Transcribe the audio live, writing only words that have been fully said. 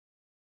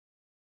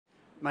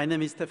My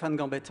name is Stéphane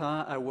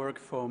Gambetta. I work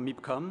for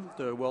MIPCOM,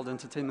 the World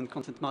Entertainment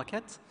Content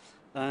Market.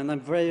 And I'm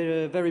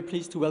very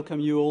pleased to welcome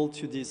you all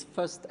to this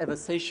first ever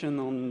session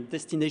on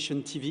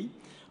Destination TV,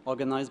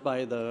 organized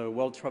by the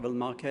World Travel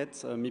Market,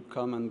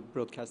 MIPCOM and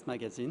Broadcast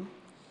Magazine.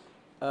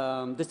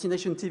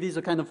 Destination TV is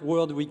a kind of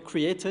word we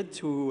created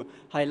to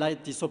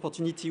highlight this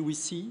opportunity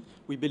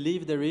we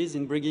believe there is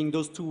in bringing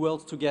those two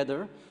worlds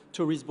together,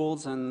 tourist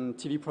boards and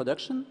TV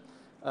production,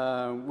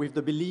 with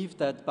the belief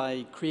that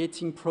by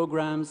creating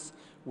programs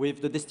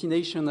with the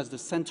destination as the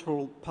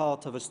central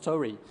part of a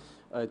story,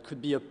 it could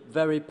be a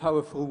very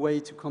powerful way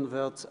to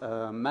convert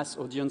mass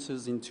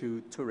audiences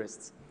into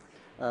tourists.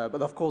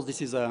 But of course, this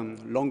is a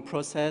long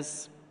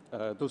process.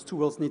 Those two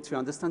worlds need to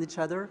understand each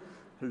other,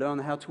 learn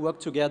how to work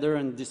together,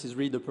 and this is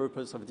really the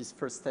purpose of this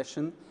first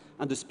session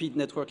and the speed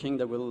networking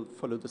that will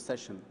follow the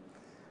session.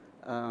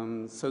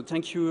 So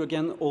thank you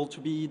again all to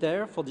be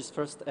there for this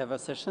first ever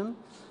session.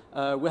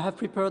 We have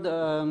prepared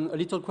a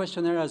little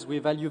questionnaire as we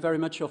value very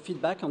much your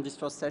feedback on this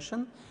first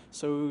session.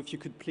 So if you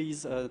could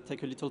please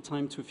take a little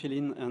time to fill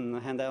in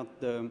and hand out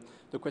the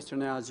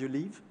questionnaire as you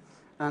leave.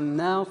 And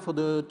now for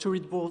the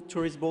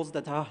tourist boards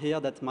that are here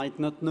that might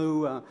not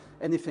know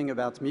anything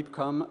about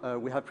MIPCOM,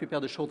 we have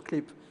prepared a short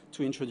clip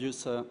to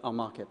introduce our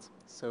market.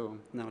 So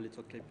now a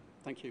little clip.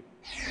 Thank you.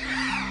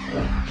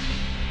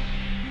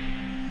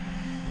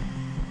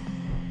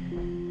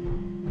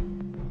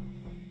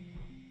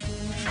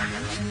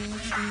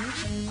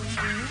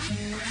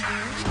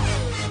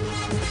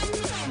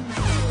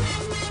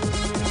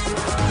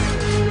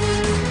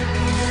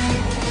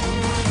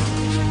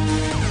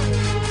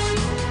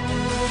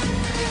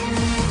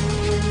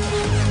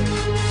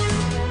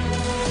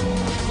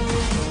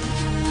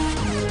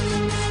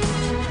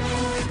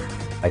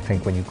 I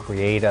think when you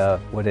create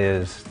what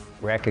is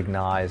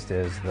recognized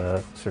as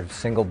the sort of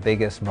single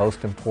biggest,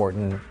 most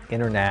important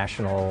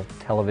international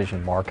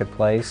television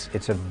marketplace,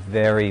 it's a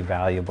very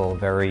valuable,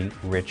 very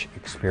rich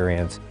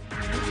experience.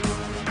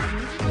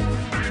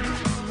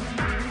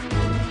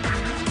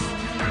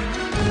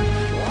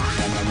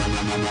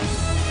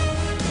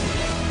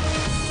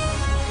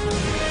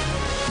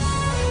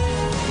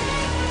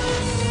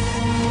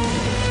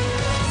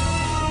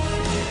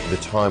 The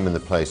time and the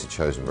place are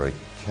chosen very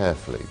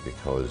carefully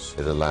because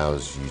it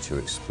allows you to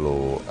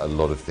explore a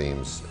lot of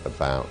themes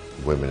about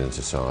women in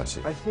society.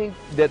 I think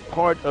that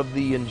part of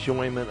the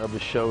enjoyment of a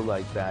show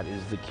like that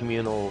is the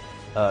communal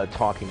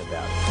talking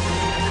about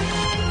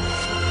it.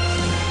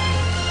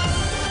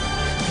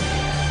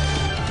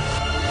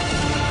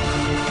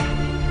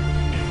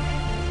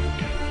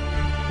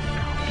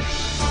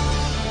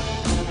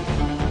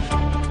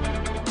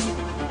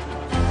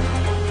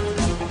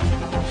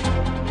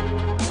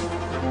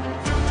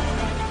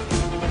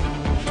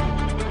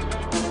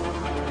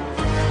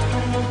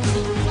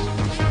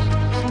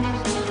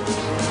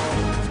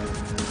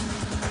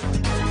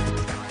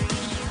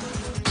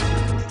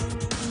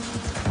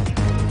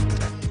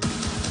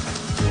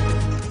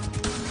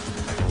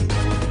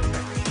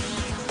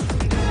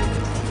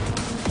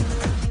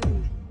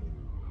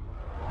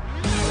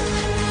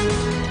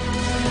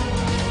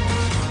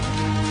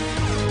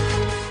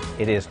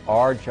 It is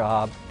our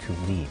job to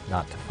lead,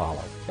 not to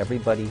follow.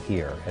 Everybody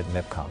here at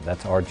MIPCOM,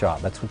 that's our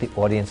job. That's what the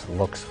audience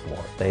looks for.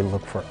 They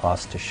look for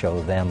us to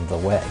show them the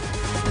way.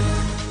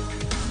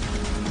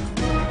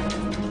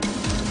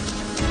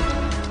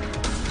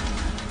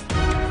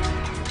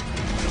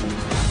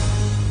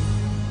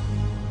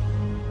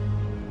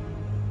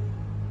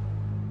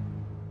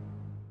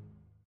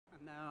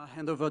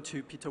 Hand over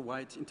to Peter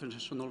White,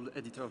 International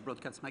Editor of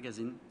Broadcast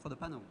Magazine, for the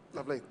panel.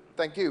 Lovely.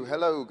 Thank you.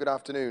 Hello, good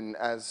afternoon.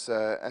 As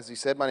he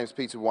said, my name is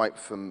Peter White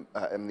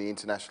I'm the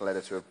International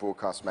Editor of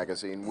Broadcast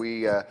Magazine.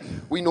 We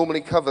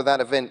normally cover that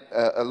event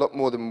a lot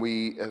more than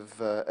we have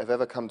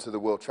ever come to the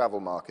World Travel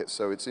Market,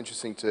 so it's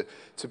interesting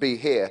to be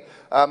here.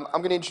 I'm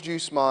going to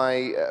introduce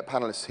my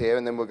panelists here,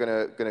 and then we're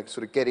going to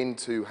sort of get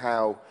into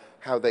how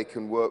they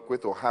can work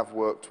with, or have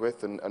worked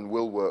with, and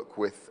will work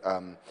with,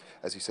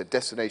 as you said,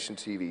 destination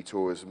TV,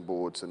 tourism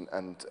boards,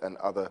 and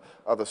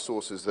other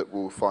sources that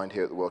we'll find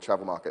here at the World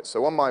Travel Market.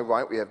 So on my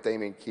right, we have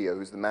Damien Keogh,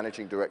 who's the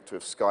Managing Director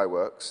of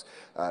Skyworks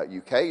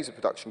UK. He's a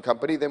production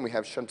company. Then we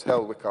have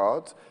Chantal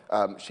Ricard.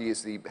 She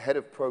is the Head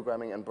of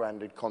Programming and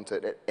Branded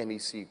Content at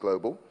MEC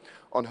Global.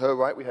 On her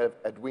right, we have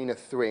Edwina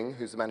Thring,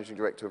 who's the Managing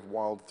Director of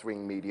Wild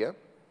Thring Media.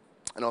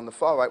 And on the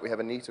far right, we have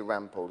Anita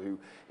Rampol, who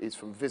is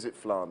from Visit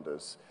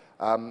Flanders.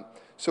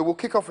 So we'll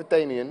kick off with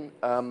Damien.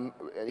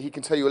 He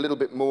can tell you a little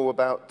bit more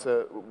about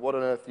what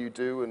on earth you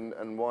do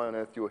and why on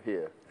earth you're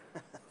here.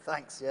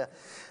 Thanks, yeah.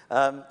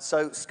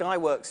 So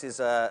Skyworks is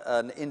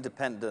an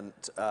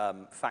independent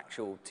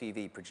factual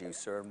TV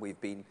producer, and we've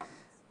been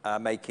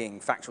making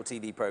factual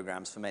TV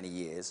programs for many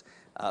years,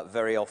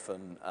 very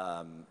often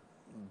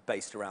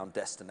based around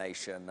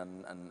destination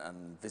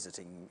and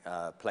visiting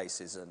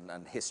places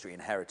and history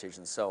and heritage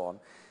and so on.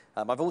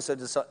 I've also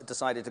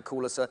decided to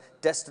call us a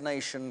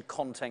destination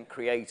content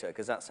creator,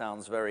 because that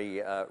sounds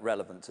very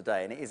relevant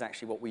today, and it is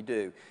actually what we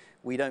do.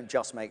 We don't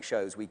just make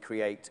shows, we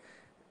create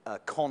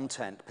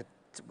content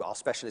our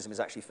specialism is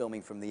actually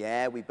filming from the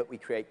air, but we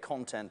create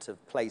content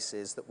of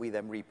places that we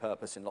then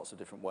repurpose in lots of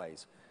different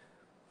ways.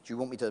 Do you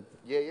want me to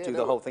do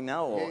the whole thing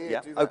now? Or?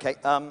 Yeah, do that. Okay.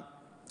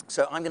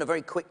 So I'm going to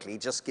very quickly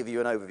just give you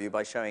an overview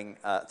by showing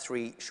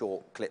 3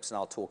 short clips, and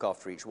I'll talk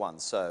after each one.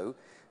 So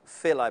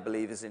Phil, I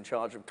believe, is in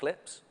charge of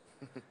clips.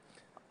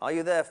 Are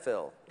you there,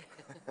 Phil?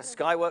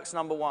 Skyworks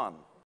number 1.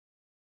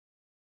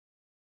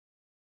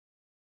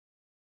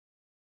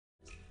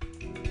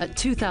 At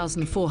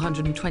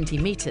 2,420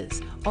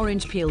 metres,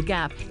 Orange Peel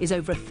Gap is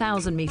over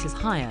 1,000 metres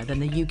higher than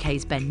the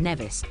UK's Ben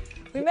Nevis.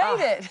 We made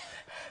it!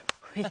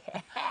 We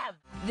have!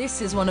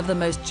 This is one of the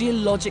most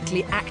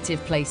geologically active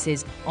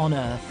places on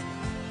Earth.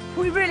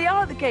 We really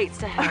are the gates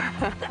to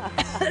hell.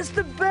 It's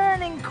the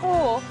burning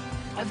core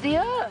of the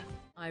Earth.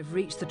 I've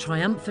reached the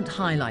triumphant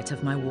highlight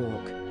of my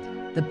walk,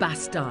 the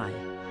Bastille,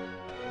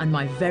 and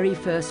my very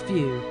first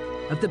view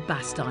of the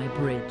Bastille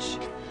Bridge.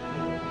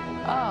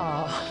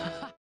 Oh.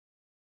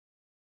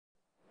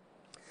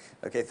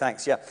 Okay,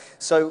 thanks. Yeah.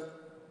 So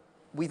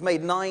we've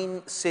made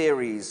 9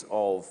 series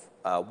of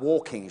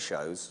walking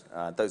shows.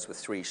 Those were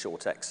 3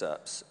 short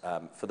excerpts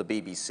for the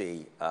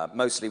BBC,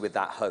 mostly with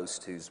that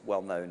host who's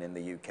well known in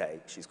the UK.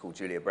 She's called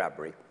Julia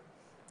Bradbury.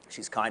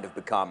 She's kind of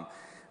become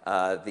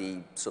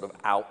the sort of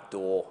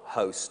outdoor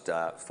host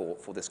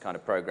for this kind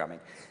of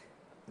programming.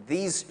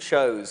 These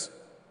shows,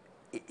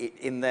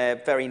 in their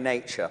very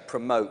nature,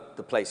 promote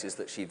the places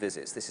that she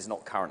visits. This is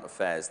not current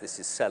affairs. This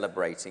is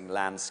celebrating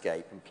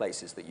landscape and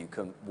places that you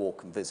can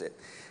walk and visit.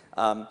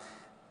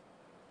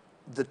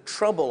 The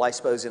trouble, I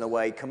suppose, in a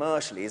way,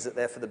 commercially, is that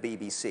they're for the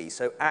BBC.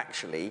 So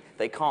actually,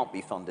 they can't be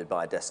funded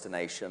by a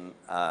destination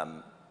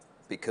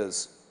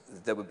because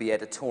there would be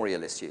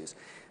editorial issues.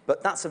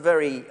 But that's a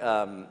very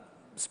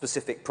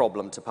specific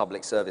problem to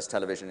public service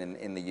television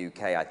in the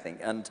UK, I think.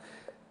 And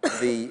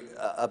the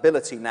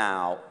ability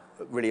now,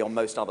 really on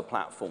most other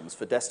platforms,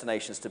 for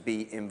destinations to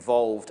be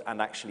involved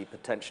and actually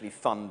potentially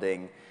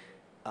funding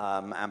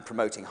and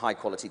promoting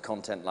high-quality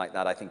content like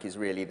that, I think, is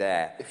really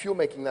there. If you're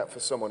making that for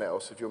someone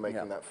else, if you're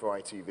making that for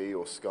ITV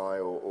or Sky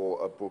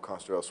or a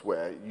broadcaster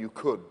elsewhere, you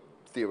could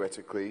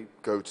theoretically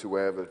go to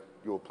wherever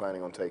you're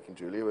planning on taking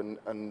Julia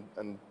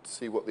and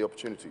see what the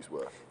opportunities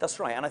were. That's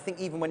right, and I think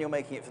even when you're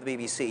making it for the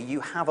BBC, you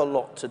have a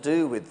lot to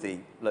do with the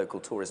local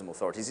tourism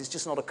authorities. It's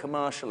just not a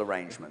commercial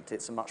arrangement.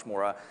 It's a much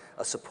more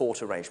a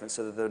support arrangement,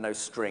 so that there are no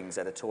strings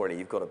editorially.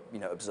 You've got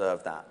to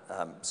observe that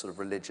sort of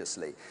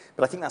religiously.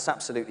 But I think that's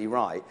absolutely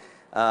right.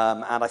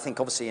 And I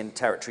think obviously in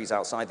territories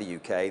outside the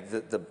UK,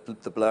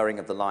 the blurring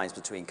of the lines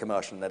between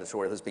commercial and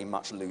editorial has been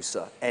much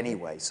looser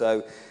anyway.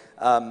 So,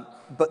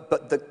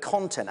 but the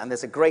content, and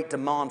there's a great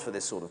demand for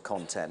this sort of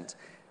content,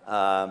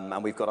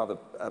 and we've got other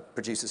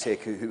producers here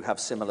who have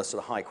similar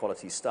sort of high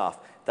quality stuff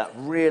that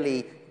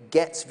really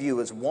gets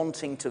viewers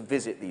wanting to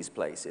visit these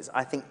places.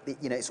 I think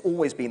it's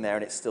always been there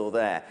and it's still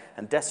there.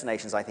 And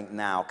destinations, I think,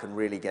 now can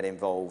really get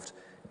involved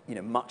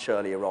much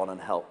earlier on and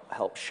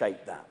help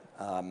shape that.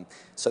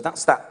 So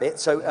that's that bit.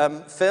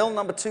 So Phil,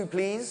 number 2,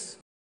 please.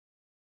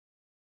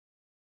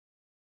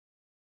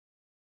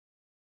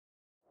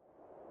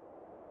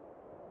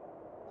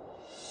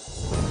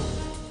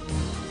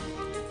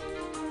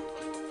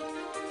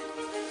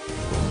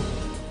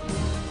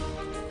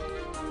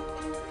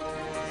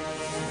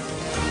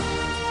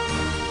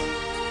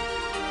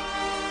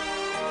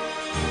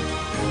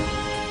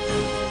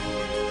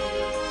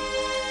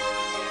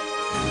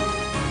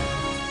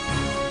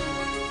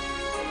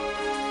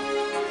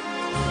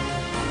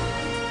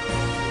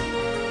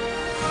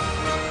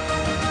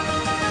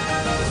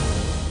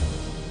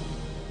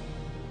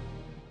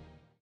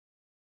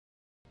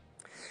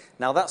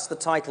 Now that's the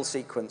title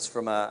sequence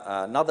from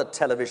another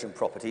television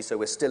property, so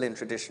we're still in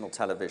traditional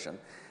television.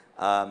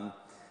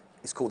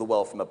 It's called The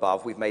World from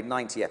Above. We've made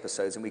 90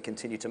 episodes and we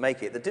continue to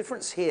make it. The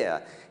difference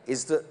here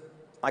is that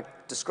I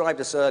described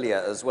this earlier,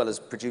 as well as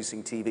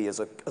producing TV as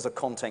a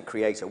content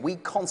creator. We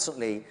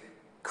constantly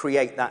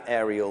create that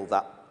aerial,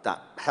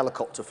 that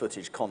helicopter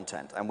footage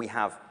content, and we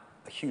have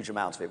a huge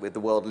amount of it. We're the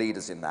world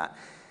leaders in that.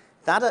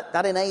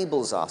 That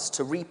enables us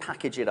to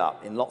repackage it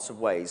up in lots of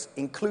ways,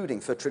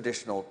 including for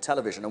traditional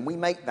television. And we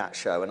make that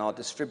show, and our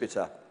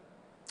distributor,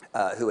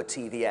 who are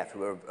TVF,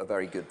 who are a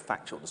very good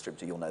factual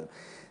distributor, you'll know them,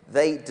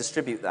 they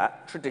distribute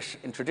that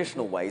in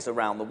traditional ways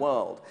around the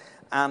world.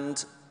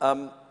 And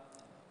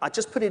I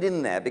just put it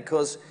in there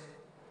because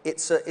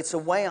it's a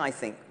way, I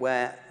think,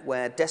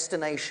 where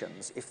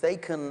destinations, if they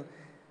can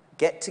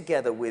get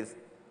together with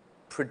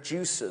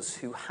producers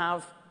who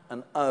have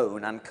and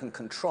own and can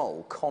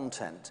control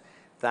content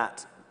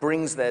that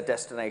brings their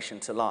destination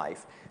to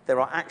life,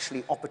 there are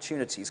actually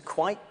opportunities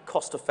quite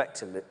cost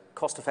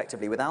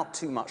effectively without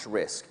too much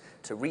risk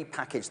to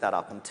repackage that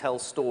up and tell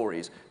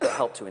stories that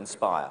help to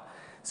inspire.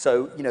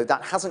 So,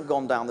 that hasn't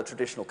gone down the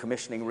traditional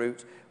commissioning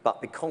route,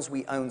 but because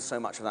we own so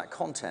much of that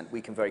content,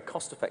 we can very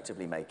cost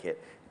effectively make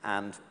it,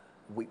 and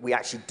we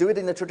actually do it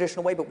in the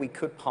traditional way, but we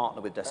could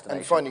partner with destinations.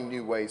 And finding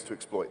new ways to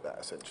exploit that,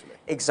 essentially.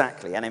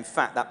 Exactly, and in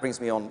fact, that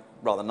brings me on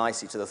rather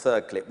nicely to the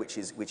third clip, which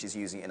is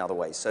using it in other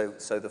ways. So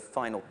the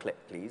final clip,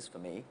 please, for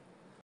me.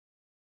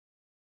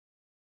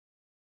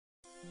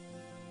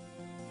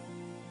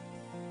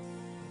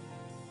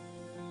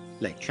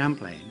 Lake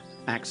Champlain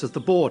acts as the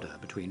border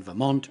between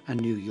Vermont and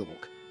New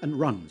York and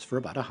runs for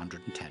about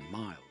 110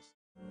 miles.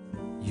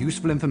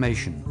 Useful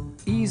information,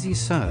 easy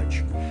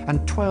search,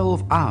 and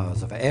 12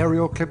 hours of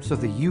aerial clips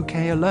of the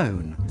UK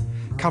alone,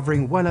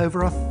 covering well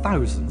over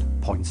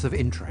 1,000 points of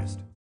interest.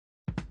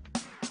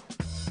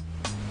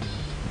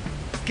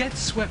 Get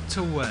swept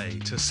away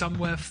to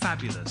somewhere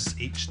fabulous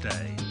each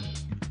day.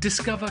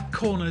 Discover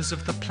corners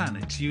of the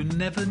planet you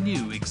never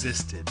knew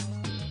existed.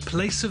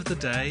 Place of the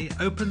Day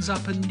opens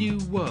up a new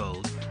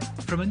world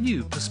from a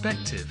new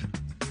perspective.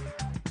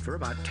 For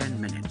about 10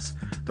 minutes,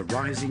 the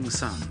rising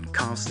sun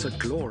casts a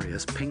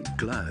glorious pink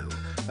glow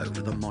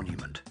over the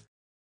monument.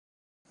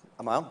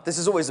 Well, this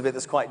is always a bit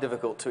that's quite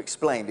difficult to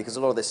explain because a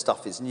lot of this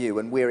stuff is new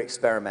and we're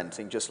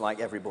experimenting just like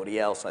everybody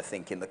else, I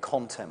think, in the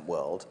content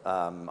world.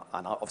 And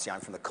obviously I'm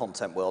from the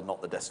content world,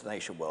 not the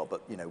destination world,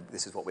 but you know,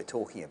 this is what we're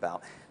talking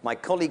about. My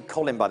colleague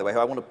Colin, by the way, who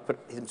I want to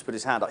put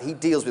his hand up, he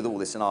deals with all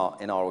this in our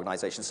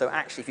organization. So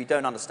actually, if you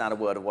don't understand a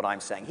word of what I'm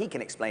saying, he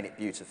can explain it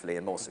beautifully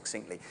and more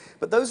succinctly.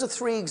 But those are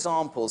 3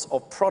 examples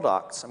of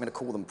products, I'm going to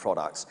call them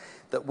products,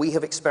 that we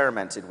have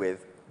experimented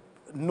with,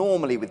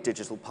 normally with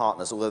digital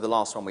partners, although the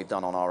last one we've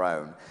done on our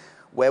own,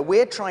 where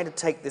we're trying to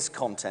take this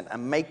content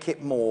and make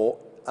it more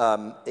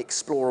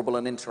explorable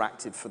and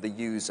interactive for the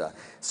user.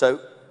 So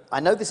I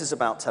know this is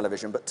about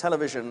television, but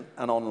television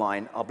and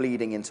online are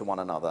bleeding into one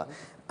another.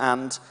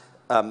 And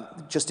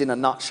just in a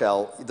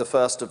nutshell, the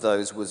first of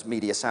those was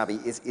Media Savvy,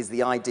 is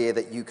the idea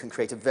that you can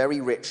create a very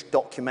rich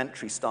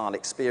documentary-style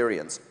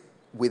experience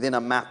within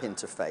a map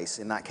interface,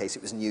 in that case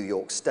it was New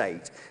York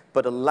State,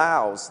 but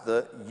allows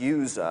the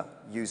user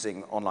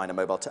using online and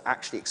mobile to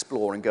actually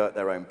explore and go at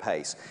their own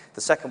pace. The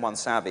second one,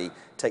 Savvy,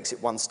 takes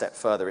it one step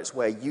further. It's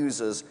where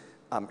users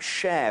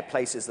share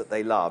places that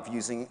they love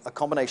using a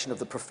combination of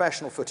the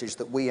professional footage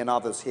that we and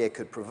others here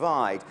could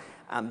provide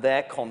and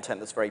their content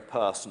that's very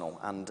personal.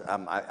 And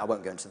I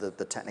won't go into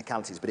the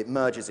technicalities, but it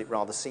merges it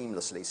rather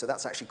seamlessly. So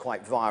that's actually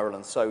quite viral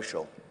and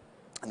social.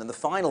 And then the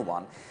final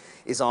one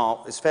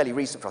is fairly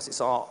recent for us.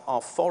 It's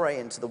our foray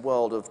into the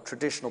world of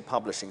traditional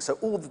publishing. So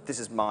this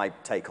is my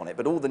take on it,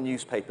 but all the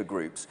newspaper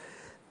groups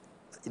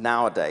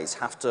nowadays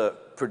have to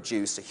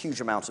produce a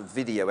huge amount of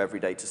video every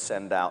day to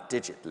send out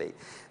digitally.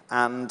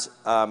 And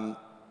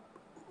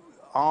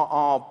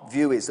our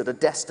view is that a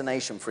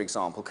destination, for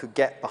example, could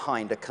get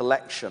behind a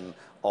collection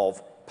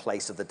of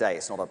Place of the Day.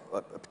 It's not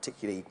a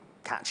particularly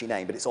catchy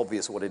name, but it's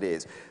obvious what it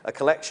is. A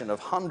collection of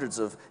hundreds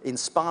of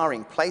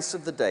inspiring Place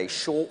of the Day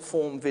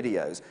short-form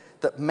videos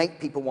that make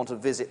people want to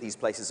visit these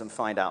places and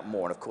find out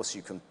more. And of course,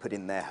 you can put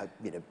in there,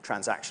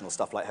 transactional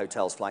stuff like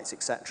hotels, flights,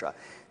 etc.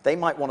 They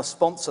might want to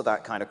sponsor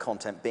that kind of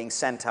content being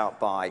sent out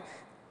by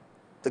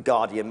the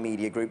Guardian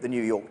Media Group, the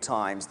New York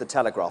Times, the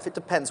Telegraph. It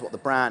depends what the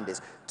brand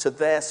is, to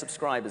their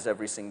subscribers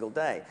every single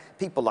day.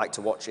 People like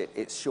to watch it.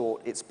 It's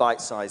short, it's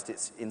bite-sized,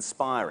 it's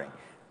inspiring.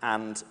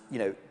 And,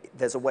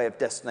 there's a way of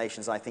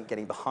destinations, I think,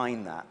 getting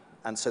behind that.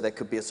 And so there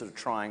could be a sort of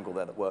triangle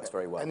there that works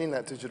very well. And in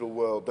that digital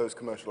world, those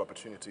commercial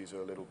opportunities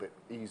are a little bit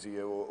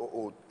easier,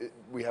 or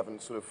we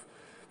haven't sort of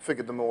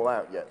figured them all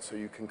out yet, so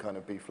you can kind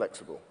of be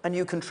flexible. And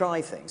you can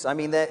try things. I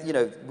mean,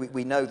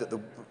 we know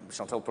that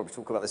Chantal will probably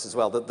talk about this as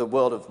well, that the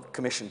world of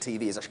commissioned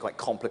TV is actually quite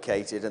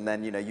complicated, and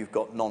then, you've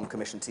got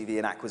non-commissioned TV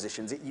and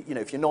acquisitions.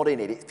 If you're not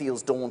in it, it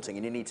feels daunting,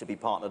 and you need to be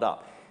partnered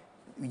up.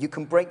 You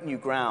can break new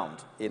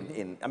ground I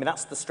mean,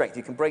 that's the strength.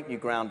 You can break new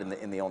ground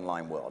in the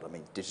online world,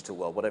 digital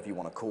world, whatever you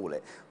want to call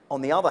it.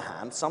 On the other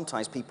hand,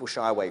 sometimes people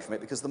shy away from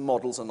it because the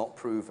models are not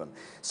proven.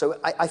 So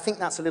I think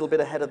that's a little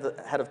bit ahead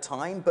of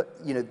time, but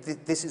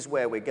this is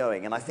where we're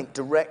going. And I think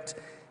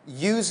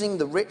using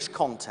the rich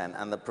content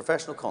and the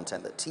professional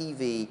content that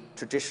TV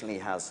traditionally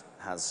has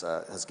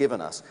given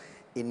us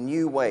in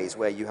new ways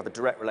where you have a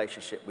direct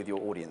relationship with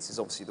your audience is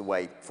obviously the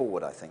way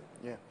forward, I think.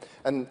 Yeah,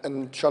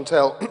 and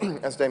Chantal,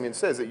 as Damien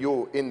says, that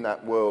you're in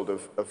that world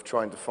of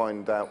trying to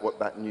find out what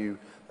that new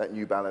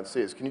balance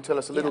is. Can you tell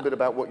us a little bit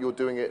about what you're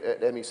doing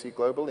at MEC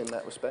Global in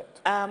that respect?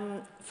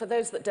 For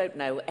those that don't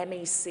know,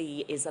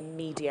 MEC is a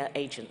media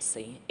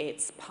agency.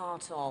 It's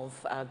part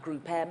of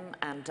Group M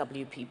and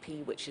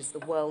WPP, which is the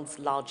world's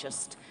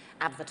largest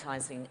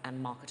advertising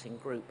and marketing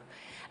group.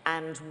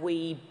 And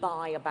we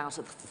buy about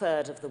a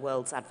third of the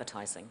world's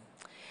advertising,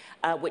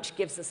 which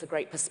gives us a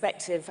great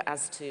perspective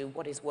as to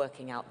what is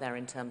working out there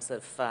in terms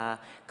of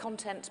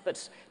content,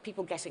 but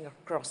people getting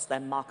across their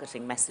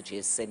marketing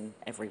messages in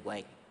every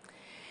way.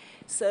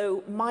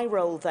 So my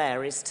role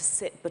there is to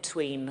sit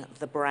between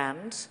the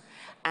brand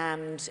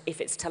and,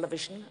 if it's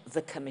television,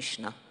 the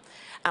commissioner.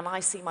 And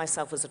I see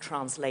myself as a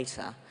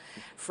translator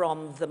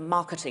from the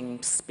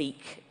marketing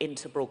speak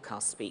into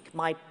broadcast speak.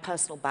 My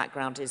personal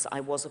background is I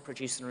was a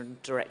producer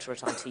and director at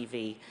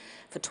ITV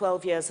for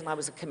 12 years, and I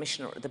was a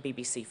commissioner at the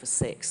BBC for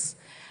 6.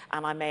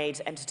 And I made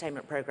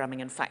entertainment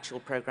programming and factual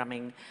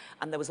programming,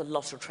 and there was a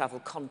lot of travel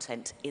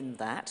content in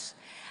that.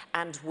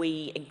 And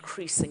we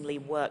increasingly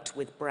worked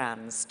with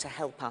brands to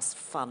help us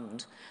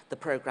fund the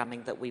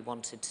programming that we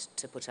wanted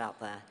to put out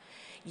there.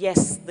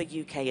 Yes, the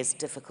UK is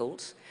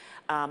difficult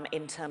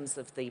in terms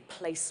of the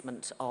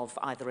placement of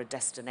either a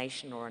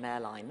destination or an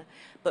airline,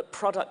 but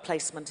product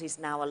placement is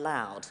now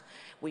allowed.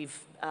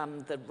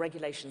 The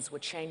regulations were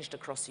changed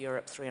across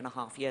Europe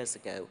 3.5 years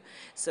ago,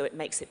 so it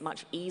makes it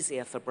much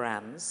easier for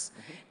brands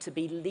to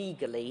be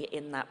legally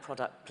in that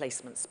product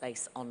placement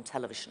space on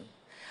television.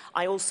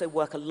 I also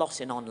work a lot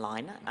in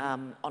online.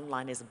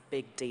 Online is a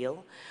big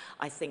deal.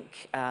 I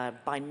think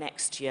by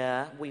next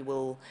year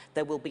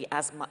there will be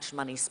as much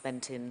money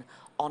spent in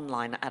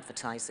online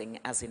advertising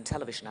as in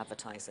television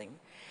advertising.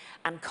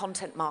 And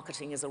content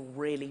marketing is a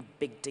really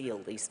big deal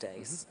these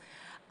days.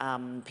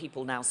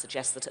 People now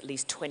suggest that at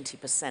least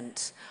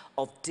 20%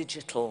 of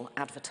digital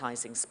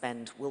advertising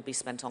spend will be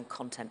spent on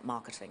content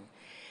marketing.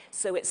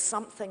 So it's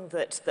something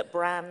that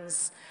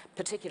brands,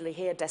 particularly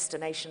here,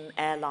 destination,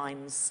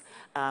 airlines,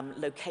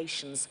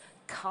 locations,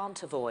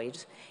 can't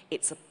avoid.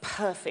 It's a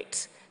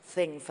perfect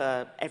thing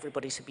for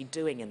everybody to be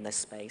doing in this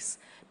space,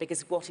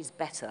 because what is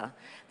better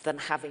than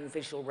having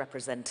visual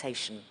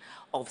representation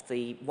of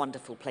the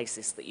wonderful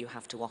places that you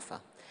have to offer?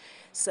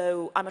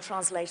 So I'm a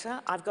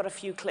translator. I've got a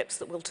few clips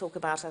that we'll talk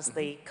about as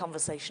the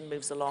conversation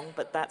moves along,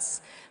 but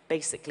that's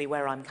basically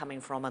where I'm coming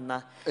from.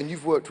 And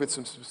you've worked with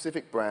some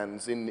specific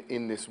brands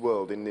in this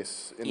world, in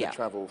the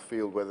travel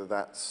field, whether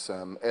that's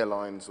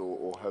airlines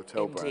or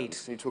hotel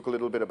brands. Can you talk a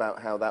little bit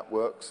about how that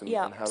works and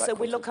how that so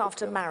we look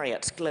after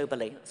Marriott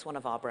globally. It's one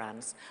of our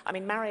brands. I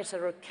mean, Marriott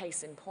are a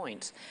case in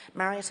point.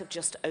 Marriott have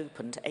just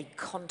opened a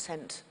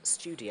content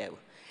studio.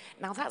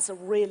 Now, that's a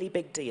really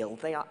big deal.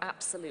 They are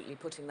absolutely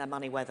putting their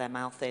money where their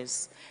mouth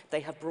is. They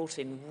have brought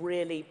in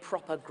really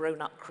proper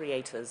grown-up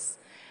creators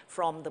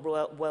from the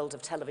world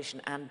of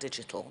television and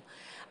digital.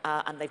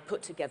 And they've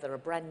put together a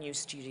brand new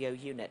studio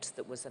unit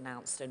that was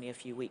announced only a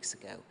few weeks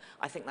ago.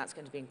 I think that's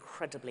going to be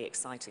incredibly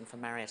exciting for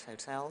Marriott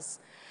Hotels.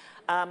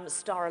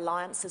 Star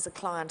Alliance is a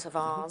client of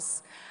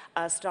ours.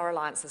 Star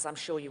Alliance, as I'm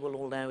sure you will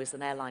all know, is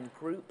an airline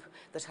group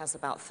that has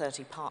about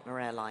 30 partner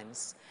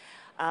airlines.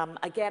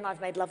 Again,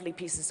 I've made lovely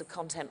pieces of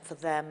content for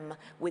them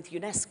with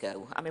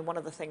UNESCO. I mean, one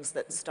of the things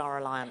that Star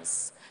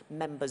Alliance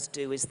members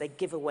do is they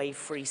give away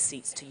free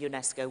seats to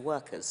UNESCO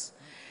workers.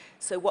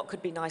 So what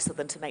could be nicer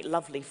than to make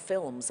lovely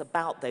films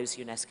about those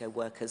UNESCO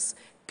workers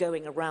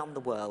going around the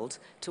world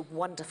to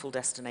wonderful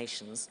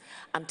destinations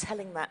and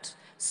telling that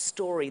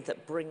story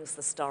that brings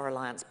the Star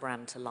Alliance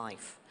brand to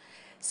life?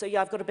 So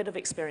yeah, I've got a bit of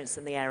experience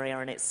in the area,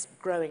 and it's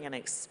growing and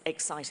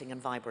exciting and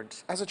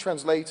vibrant. As a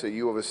translator,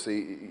 you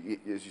obviously,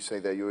 as you say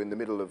there, you're in the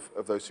middle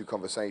of those two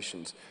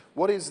conversations.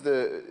 What is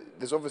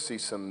there's obviously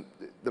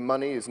the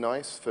money is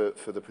nice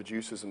for the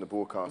producers and the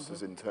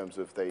broadcasters in terms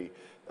of they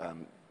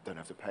don't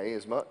have to pay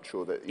as much,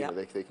 or that you know,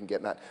 they can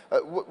get that.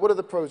 What are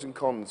the pros and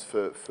cons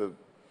for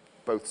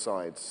both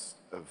sides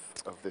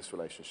of this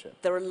relationship?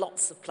 There are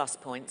lots of plus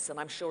points, and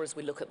I'm sure as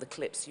we look at the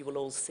clips, you will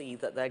all see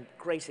that they're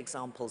great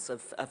examples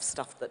of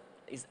stuff that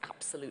is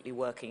absolutely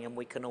working and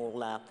we can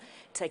all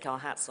take our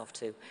hats off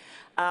to.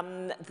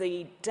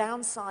 The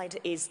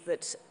downside is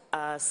that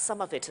some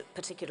of it,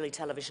 particularly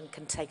television,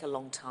 can take a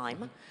long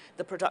time.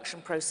 The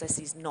production process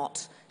is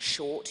not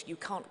short. You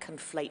can't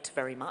conflate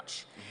very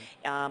much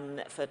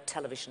for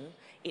television.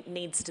 It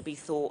needs to be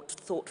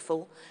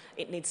thoughtful,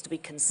 it needs to be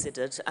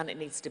considered, and it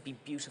needs to be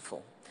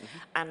beautiful.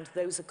 And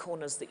those are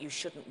corners that you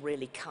shouldn't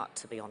really cut,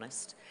 to be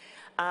honest.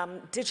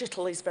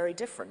 Digital is very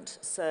different.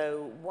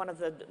 So one of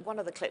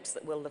the clips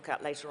that we'll look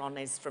at later on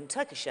is from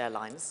Turkish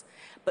Airlines,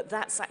 but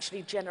that's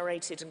actually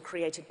generated and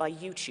created by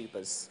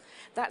YouTubers.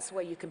 That's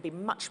where you can be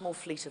much more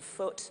fleet of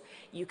foot.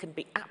 You can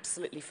be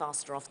absolutely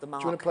faster off the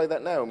mark. Do you want to play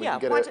that now? And we can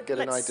get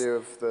an idea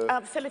of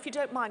the... Phil, if you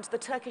don't mind, the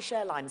Turkish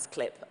Airlines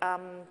clip,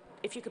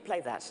 if you could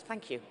play that.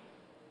 Thank you.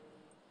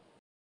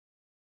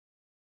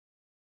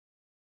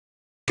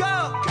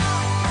 Go!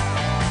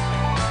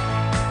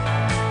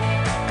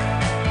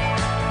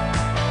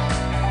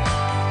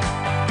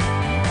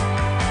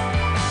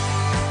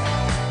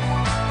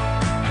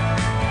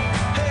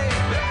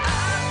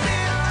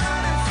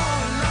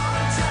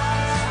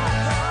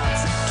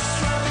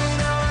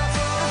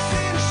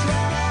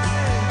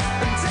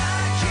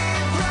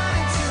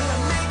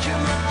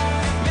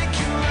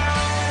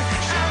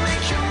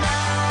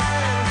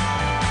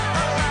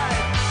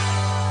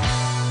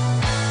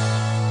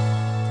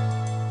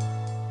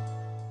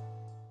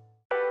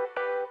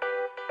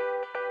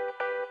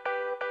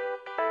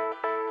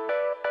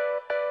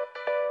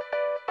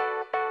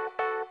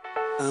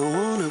 I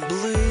wanna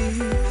believe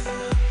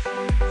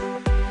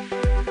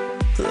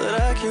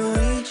that I can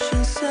reach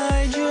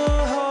inside your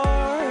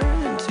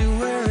heart to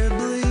where it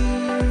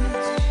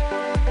bleeds.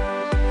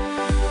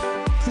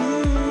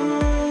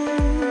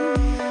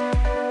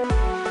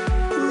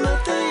 But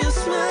then your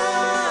smile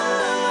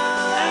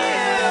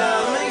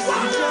makes the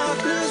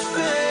darkness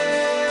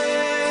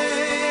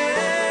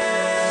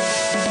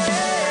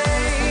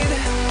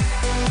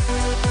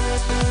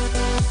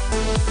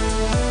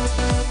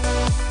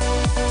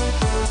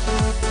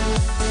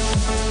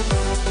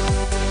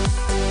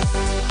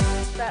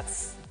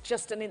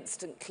just an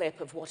instant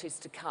clip of what is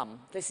to come.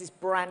 This is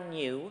brand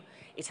new.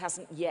 It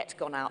hasn't yet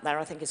gone out there.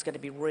 I think it's going to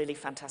be really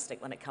fantastic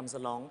when it comes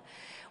along.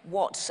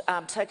 What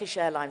Turkish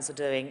Airlines are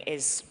doing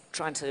is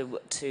trying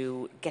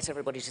to get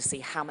everybody to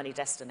see how many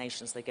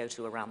destinations they go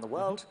to around the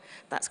world.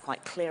 That's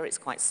quite clear. It's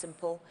quite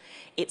simple.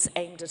 It's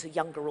aimed at a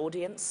younger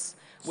audience.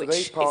 So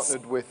they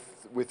partnered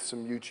with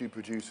some YouTube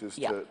producers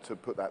to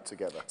put that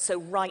together.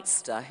 So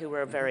Rightster, who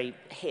are a very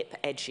hip,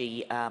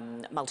 edgy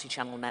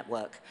multi-channel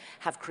network,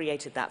 have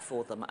created that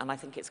for them, and I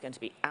think it's going to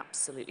be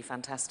absolutely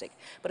fantastic.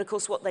 But of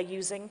course what they're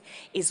using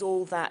is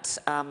all that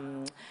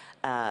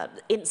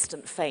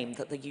instant fame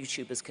that the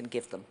YouTubers can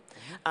give them.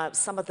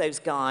 Some of those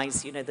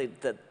guys, you know, the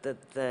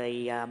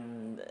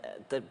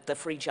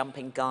free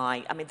jumping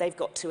guy, I mean, they've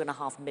got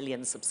 2.5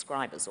 million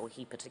subscribers, or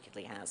he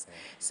particularly has.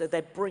 So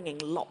they're bringing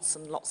lots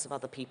and lots of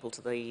other people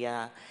to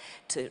the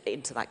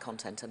into that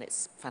content, and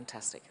it's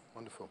fantastic.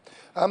 Wonderful.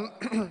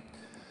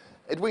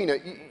 Edwina,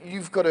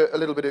 you've got a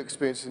little bit of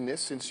experience in this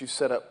since you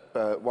set up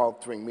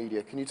Wild Thring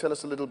Media. Can you tell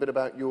us a little bit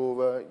about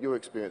your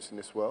experience in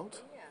this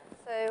world?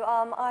 So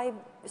I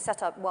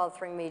set up Wild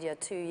Thring Media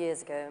 2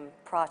 years ago, and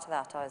prior to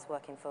that I was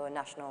working for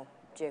National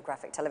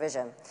Geographic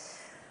Television.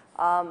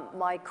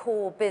 My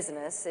core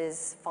business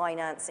is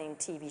financing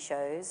TV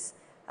shows,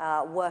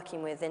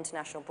 working with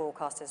international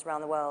broadcasters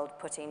around the world,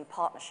 putting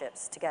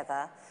partnerships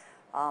together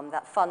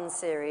that fund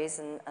series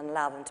and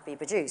allow them to be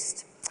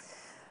produced.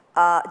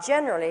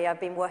 Generally, I've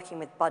been working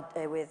with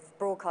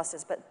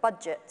broadcasters, but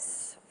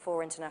budgets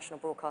for international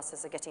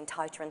broadcasters are getting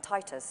tighter and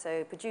tighter,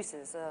 so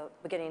producers are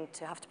beginning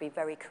to have to be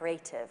very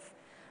creative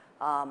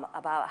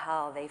about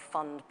how they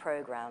fund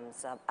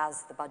programs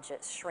as the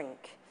budgets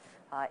shrink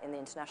in the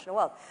international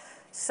world.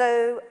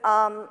 So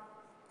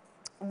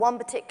one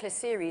particular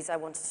series I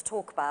wanted to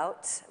talk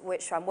about,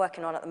 which I'm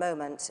working on at the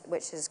moment,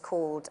 which is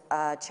called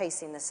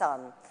Chasing the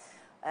Sun.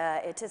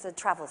 It is a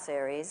travel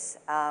series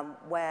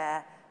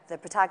where the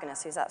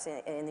protagonist, who's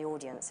absolutely in the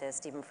audience here,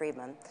 Stephen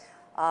Friedman,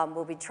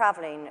 will be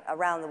traveling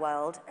around the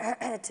world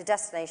to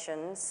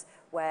destinations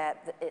where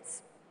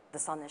the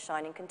sun is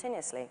shining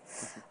continuously.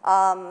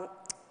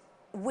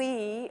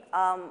 We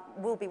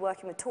will be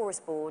working with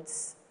tourist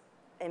boards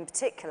in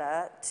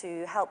particular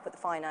to help put the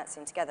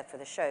financing together for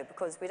the show,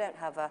 because we don't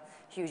have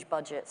huge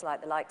budgets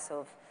like the likes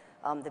of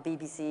the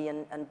BBC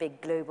and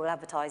big global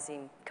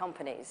advertising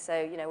companies.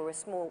 So, you know, we're a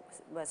small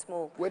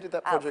Where did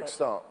that project outfit.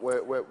 start?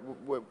 Where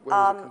was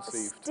it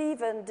conceived?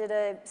 Stephen did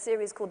a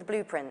series called The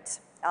Blueprint,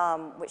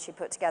 which he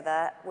put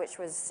together, which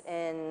was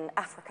in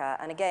Africa.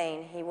 And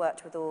again, he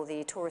worked with all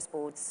the tourist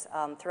boards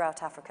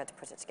throughout Africa to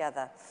put it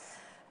together.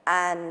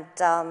 And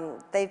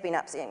they've been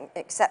absolutely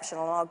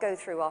exceptional. And I'll go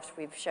through after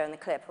we've shown the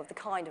clip of the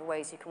kind of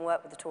ways you can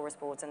work with the tourist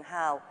boards and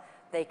how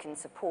they can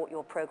support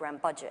your program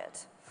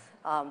budget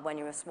when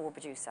you're a small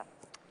producer.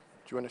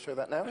 Do you want to show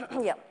that now?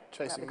 Yeah,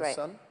 Chasing that'd be great.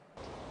 the Sun.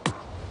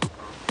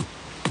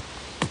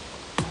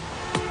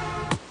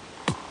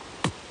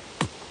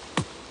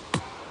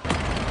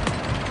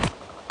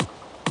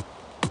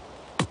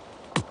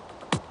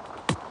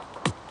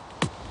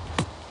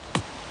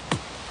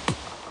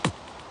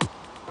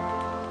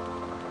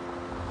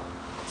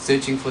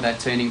 Searching for that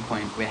turning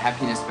point where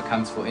happiness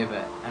becomes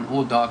forever and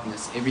all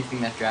darkness,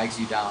 everything that drags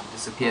you down,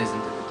 disappears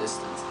into the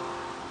distance,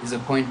 is a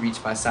point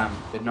reached by some,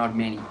 but not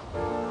many.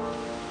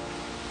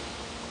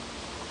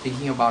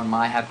 Thinking about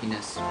my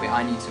happiness, where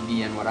I need to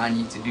be and what I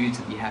need to do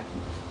to be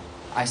happy.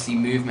 I see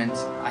movement,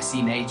 I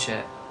see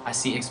nature, I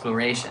see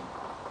exploration,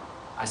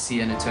 I see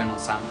an eternal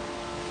sun.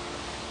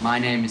 My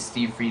name is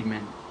Steve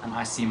Friedman, and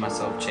I see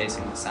myself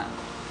chasing the sun.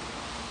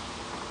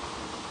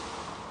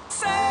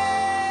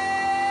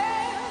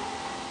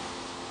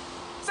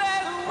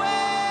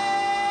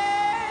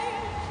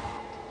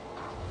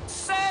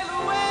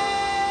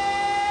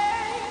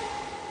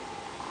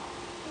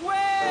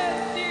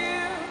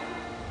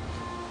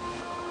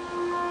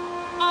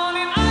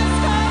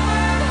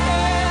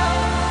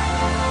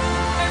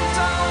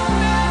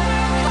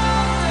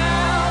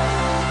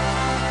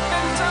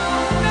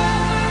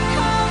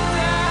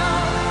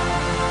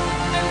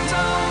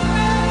 Don't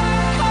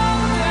never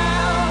come down.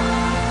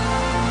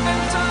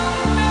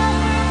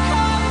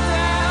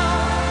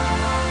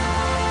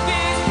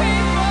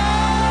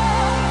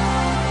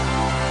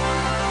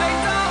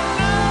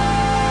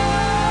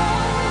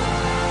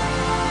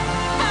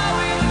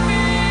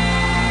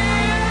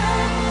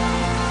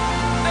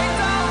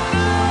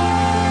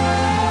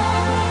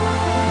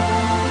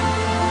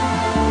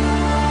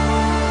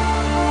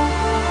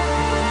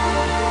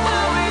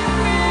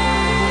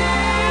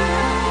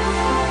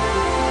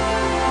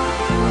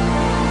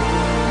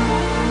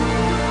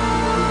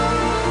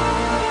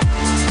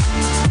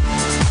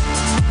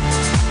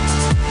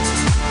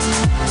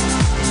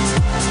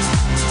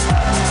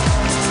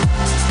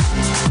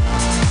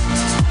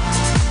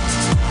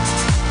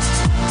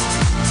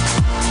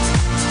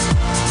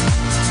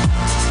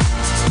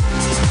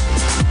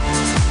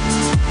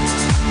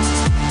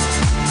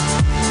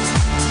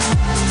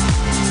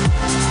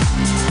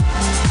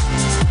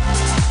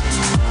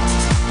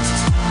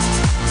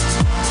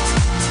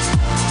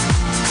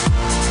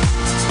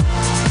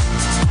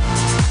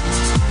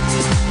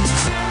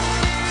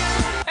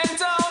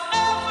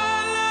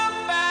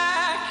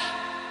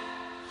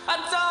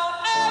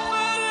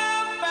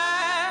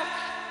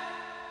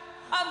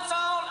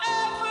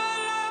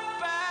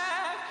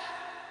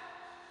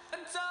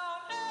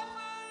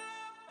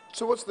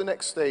 So what's the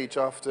next stage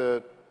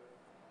after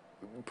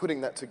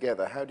putting that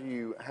together? How do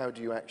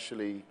you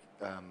actually,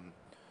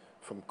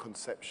 from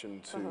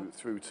conception to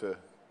through to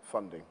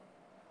funding?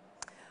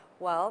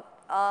 Well,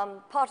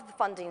 part of the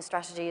funding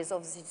strategy is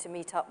obviously to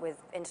meet up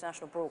with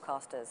international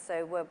broadcasters.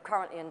 So we're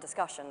currently in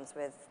discussions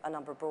with a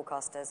number of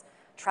broadcasters,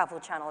 Travel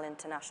Channel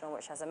International,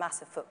 which has a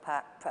massive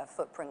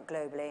footprint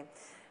globally,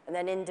 and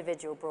then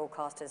individual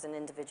broadcasters in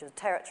individual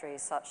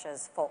territories, such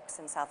as Fox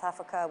in South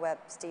Africa, where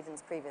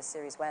Stephen's previous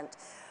series went,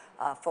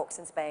 Fox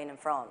in Spain and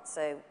France.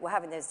 So we're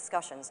having those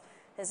discussions.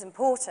 It's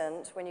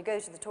important when you go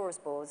to the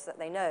tourist boards that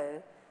they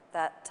know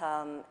that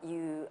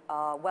you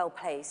are well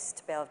placed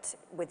to be able to,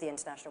 with the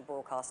international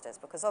broadcasters,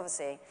 because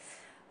obviously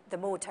the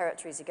more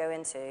territories you go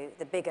into,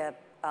 the bigger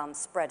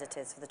spread it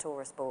is for the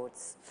tourist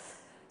boards.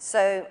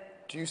 So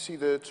do you see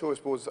the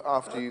tourist boards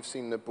after you've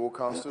seen the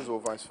broadcasters, or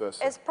vice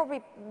versa? it's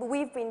probably,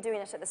 we've been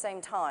doing it at the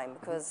same time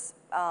because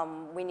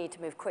we need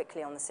to move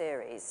quickly on the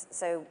series.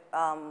 So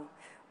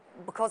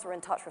because we're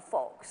in touch with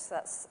Fox,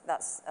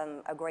 that's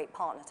a great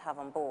partner to have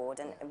on board,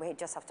 and we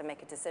just have to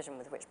make a decision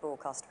with which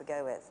broadcaster we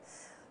go with.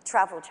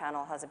 Travel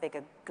Channel has a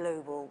bigger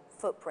global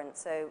footprint,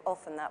 so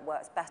often that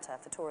works better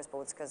for tourist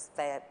boards because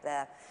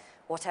they're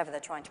whatever they're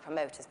trying to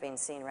promote is being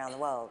seen around the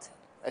world.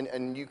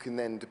 And you can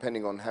then,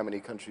 depending on how many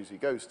countries he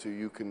goes to,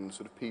 you can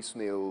sort of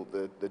piecemeal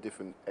the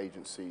different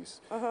agencies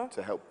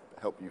to help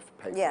you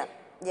pay for it.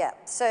 Yeah.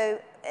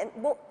 So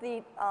what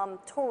the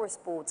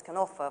tourist boards can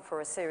offer for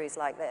a series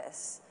like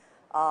this,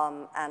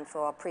 and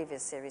for our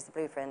previous series, The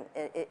Blueprint,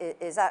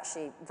 is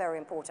actually very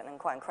important and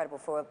quite incredible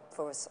for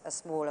a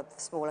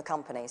smaller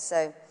company.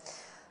 So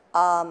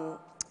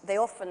they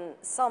often,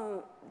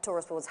 some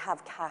tourist boards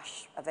have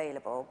cash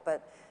available,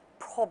 but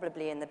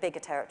probably in the bigger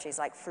territories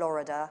like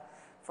Florida,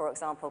 for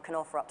example, can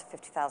offer up to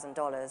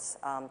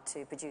 $50,000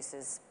 to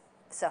producers,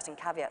 certain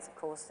caveats, of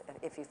course,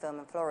 if you film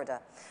in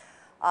Florida.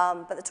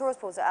 But the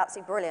tourist boards are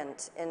absolutely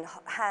brilliant in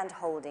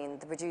hand-holding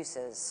the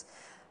producers.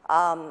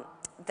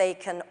 They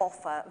can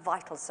offer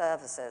vital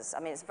services.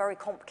 I mean, it's very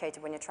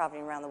complicated when you're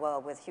traveling around the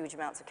world with huge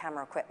amounts of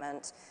camera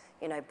equipment,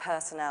 you know,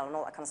 personnel and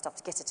all that kind of stuff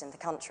to get it in the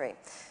country.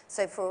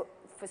 So for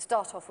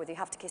start off with, you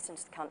have to get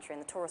into the country,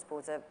 and the tourist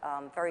boards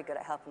are very good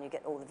at helping you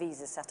get all the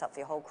visas set up for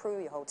your whole crew,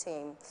 your whole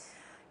team,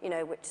 you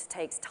know, which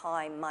takes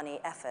time,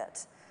 money,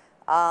 effort.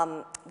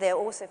 They're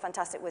also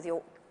fantastic with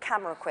your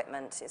camera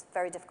equipment. It's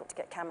very difficult to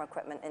get camera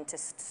equipment into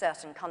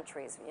certain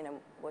countries. You know,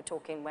 we're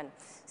talking when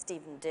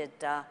Stephen did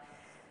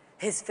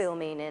his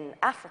filming in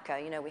Africa,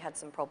 you know, we had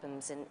some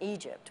problems in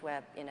Egypt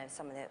where, you know,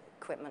 some of the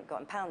equipment got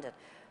impounded.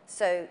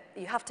 So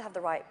you have to have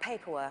the right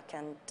paperwork,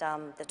 and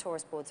the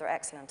tourist boards are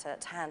excellent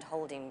at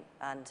hand-holding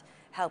and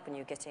helping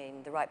you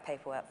getting the right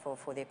paperwork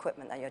for the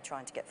equipment that you're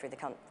trying to get through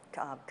the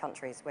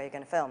countries where you're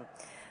going to film.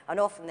 And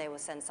often they will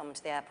send someone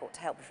to the airport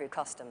to help you through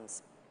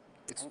customs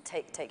and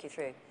take you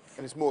through.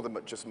 And it's more than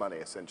just money,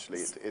 essentially.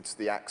 It's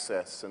the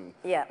access and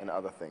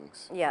other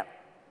things. Yeah.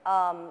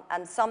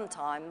 And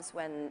sometimes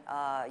when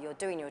you're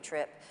doing your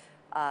trip,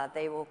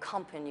 they will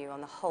accompany you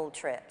on the whole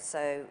trip.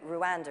 So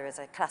Rwanda is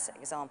a classic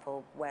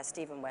example where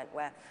Stephen went,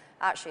 where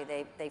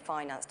actually they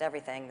financed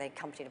everything. They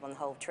accompanied him on the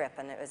whole trip,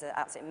 and it was an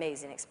absolutely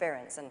amazing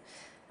experience and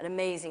an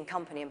amazing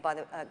company, and by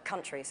the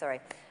country, sorry.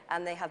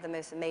 And they have the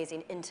most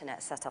amazing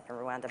internet set up in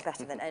Rwanda,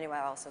 better than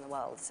anywhere else in the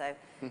world. So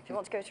if you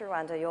want to go to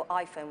Rwanda, your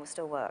iPhone will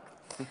still work.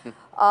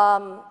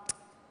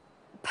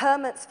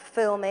 Permits for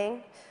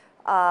filming.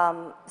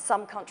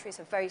 Some countries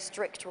have very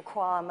strict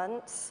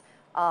requirements.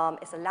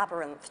 It's a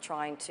labyrinth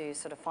trying to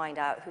sort of find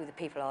out who the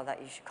people are that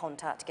you should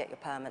contact to get your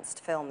permits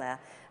to film there.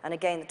 And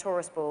again, the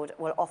tourist board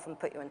will often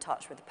put you in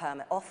touch with the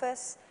permit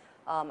office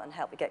and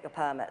help you get your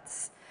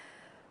permits.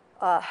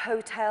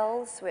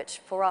 Hotels, which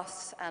for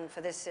us and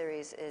for this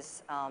series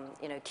is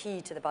you know,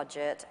 key to the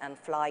budget, and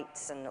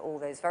flights and all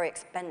those very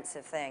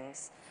expensive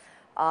things,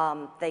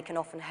 they can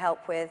often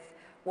help with.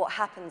 What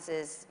happens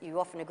is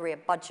you often agree a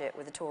budget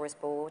with the tourist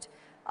board.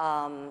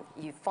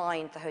 You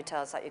find the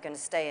hotels that you're going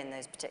to stay in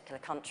those particular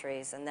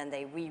countries, and then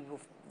they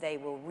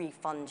will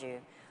refund you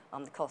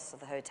the costs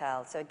of the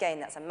hotel. So again,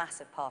 that's a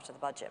massive part of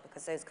the budget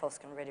because those costs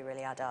can really,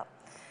 really add up.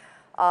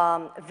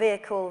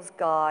 Vehicles,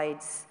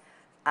 guides,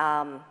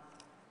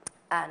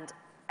 and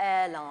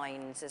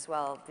airlines as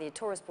well. The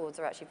tourist boards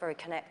are actually very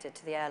connected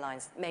to the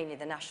airlines, mainly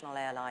the national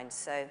airlines.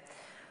 So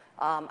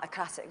a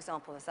classic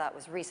example of that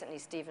was recently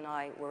Steve and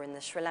I were in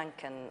the Sri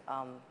Lankan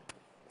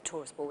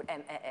tourist board.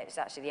 It's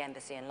actually the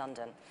embassy in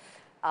London.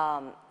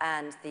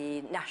 And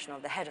the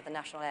head of the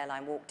national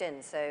airline walked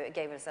in, so it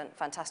gave us a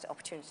fantastic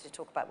opportunity to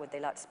talk about would they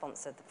like to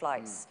sponsor the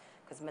flights,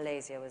 because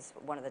Malaysia was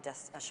one of the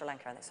Sri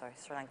Lanka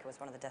was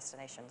one of the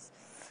destinations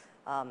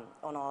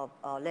on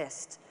our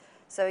list.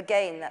 So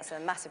again, that's a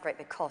massive, great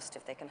big cost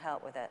if they can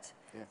help with it.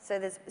 Yeah. So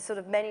there's sort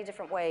of many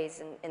different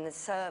ways in the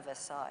service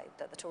side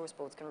that the tourist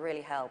boards can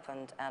really help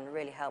and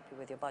really help you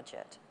with your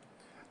budget.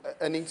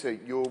 Anita,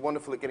 you're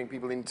wonderful at getting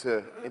people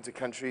into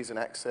countries and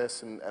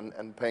access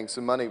and paying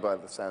some money by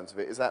the sounds of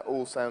it. Is that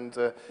all sound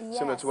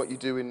similar to what you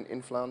do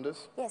in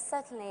Flanders? Yes,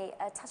 certainly.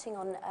 Touching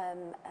on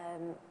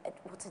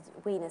what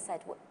Weena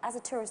said, as a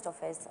tourist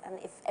office, and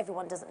if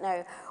everyone doesn't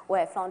know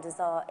where Flanders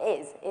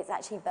is, it's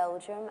actually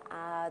Belgium,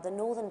 the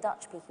northern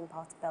Dutch-speaking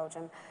part of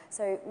Belgium.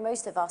 So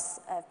most of us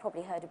have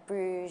probably heard of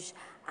Bruges,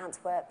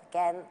 Antwerp,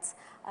 Ghent,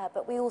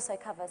 but we also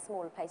cover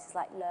smaller places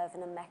like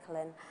Leuven and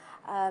Mechelen.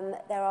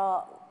 There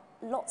are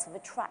lots of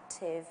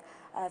attractive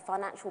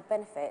financial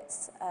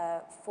benefits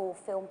for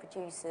film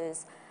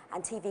producers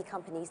and TV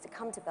companies to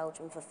come to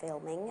Belgium for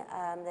filming.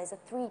 There's a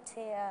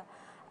three-tier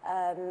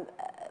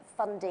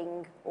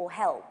funding or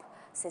help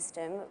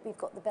system. We've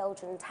got the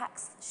Belgian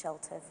tax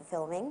shelter for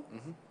filming,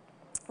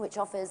 which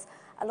offers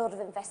a lot of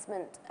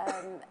investment.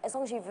 As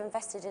long as you've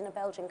invested in a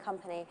Belgian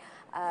company,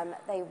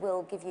 they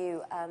will give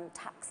you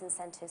tax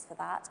incentives for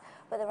that.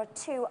 But there are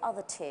two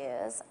other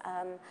tiers.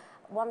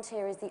 One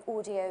tier is the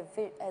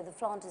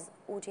Flanders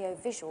Audio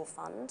Visual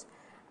Fund,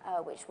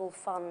 which will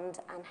fund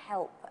and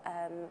help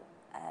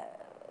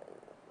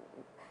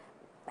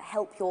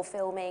your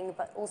filming,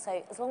 but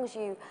also as long as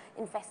you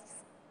invest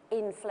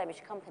in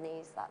Flemish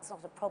companies, that's not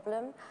a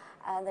problem.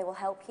 They will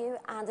help you.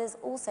 And there's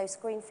also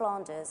Screen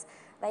Flanders.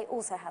 They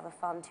also have a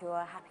fund who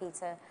are happy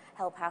to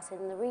help out.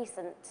 In the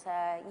recent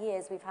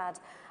years, we've had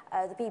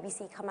the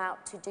BBC come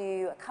out to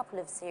do a couple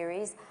of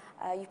series.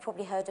 You've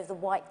probably heard of The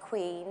White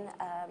Queen,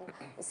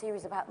 a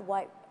series about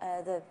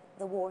the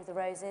War of the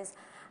Roses,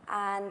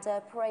 and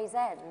Parade's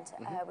End,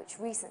 which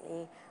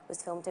recently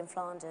was filmed in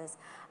Flanders.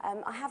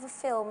 I have a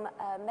film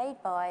made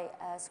by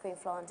Screen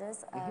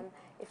Flanders.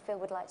 If Phil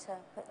would like to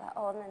put that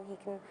on, and you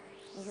can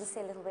see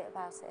a little bit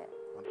about it.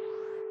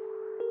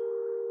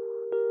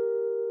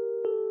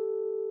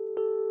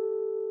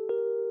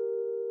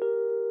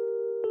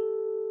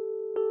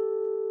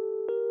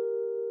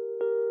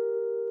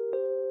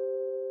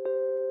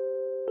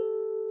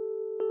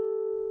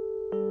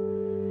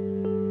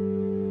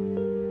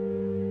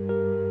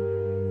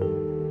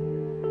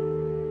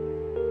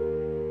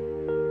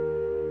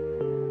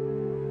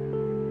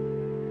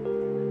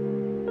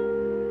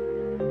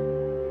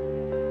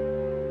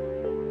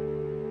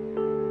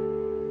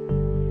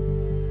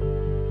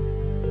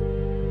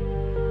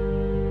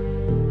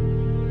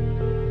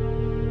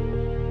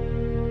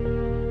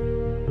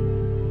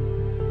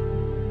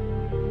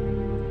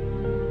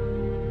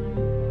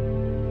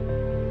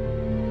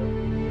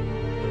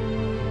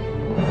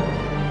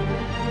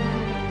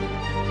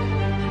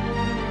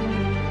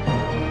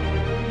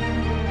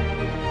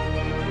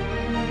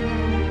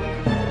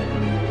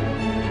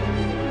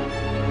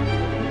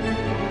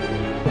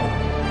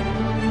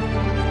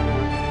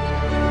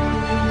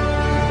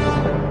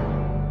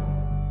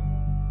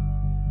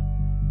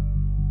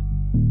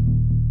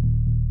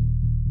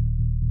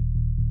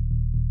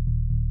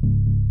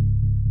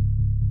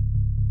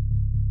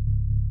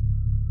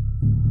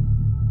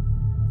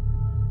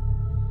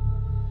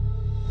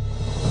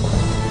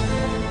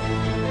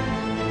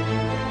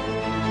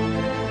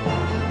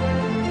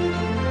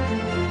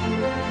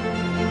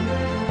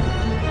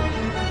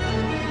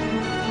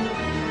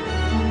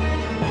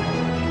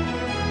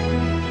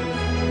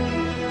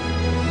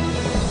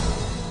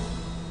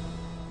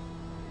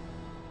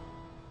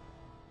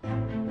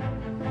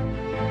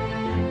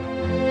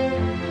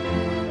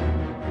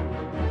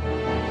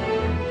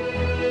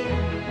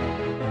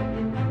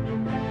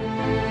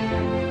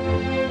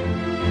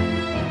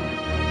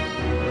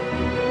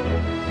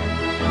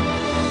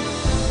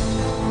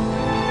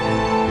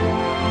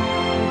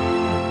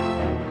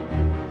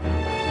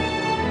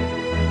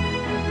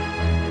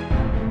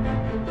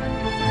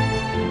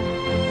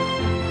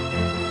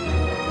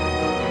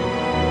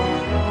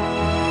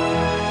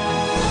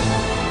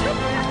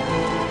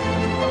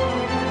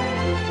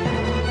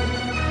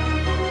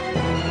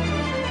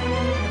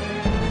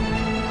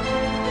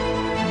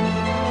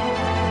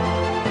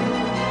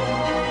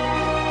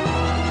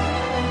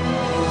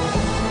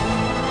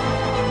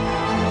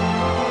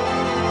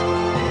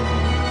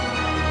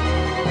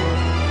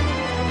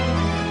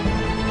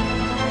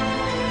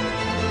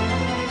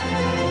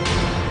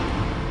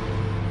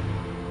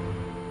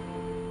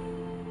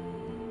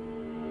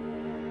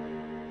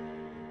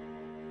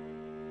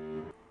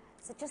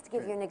 So just to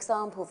give you an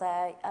example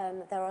there,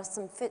 there are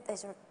some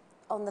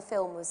on the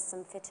film was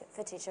some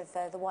footage of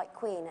The White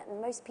Queen,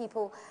 and most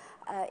people,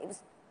 it was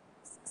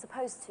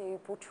supposed to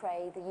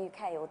portray the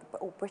UK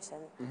or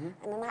Britain,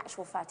 and in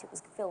actual fact it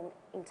was filmed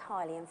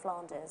entirely in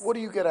Flanders. What do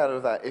you get out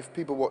of that? If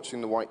people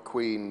watching The White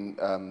Queen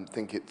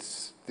think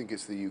it's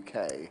the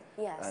UK,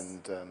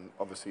 yes, and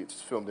obviously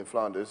it's filmed in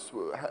Flanders,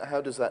 how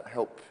does that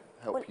help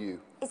you?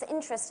 It's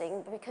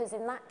interesting because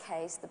in that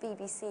case the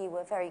BBC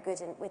were very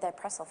good with their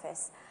press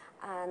office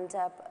and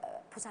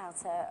put out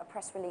a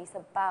press release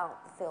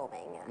about the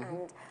filming,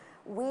 and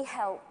we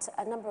helped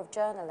a number of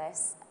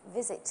journalists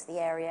visit the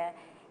area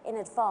in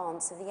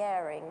advance of the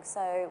airing,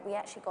 so we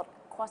actually got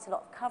quite a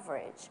lot of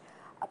coverage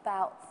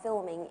about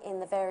filming in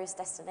the various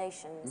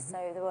destinations.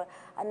 So there were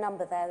a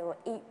number there. There were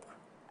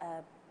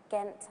Ypres,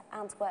 Ghent,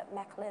 Antwerp,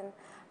 Mechelen.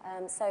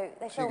 So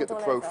they So you filmed get the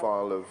all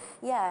profile over. of...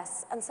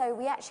 Yes, and so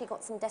we actually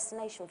got some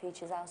destination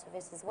features out of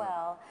it as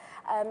well.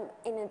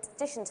 In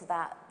addition to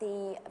that,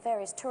 the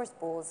various tourist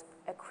boards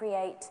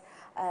create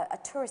a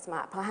tourist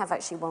map. I have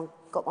actually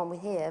got one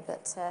with here,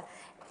 but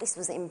this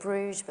was in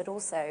Bruges, but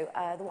also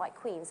the White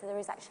Queen. So there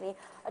is actually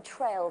a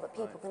trail that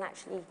people can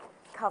actually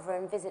cover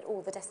and visit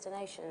all the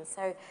destinations.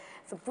 So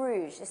for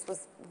Bruges, this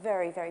was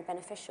very, very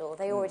beneficial.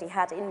 They already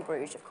had in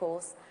Bruges, of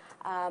course,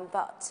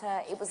 but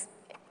it was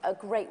a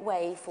great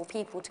way for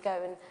people to go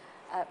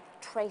and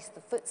trace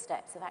the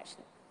footsteps of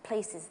actually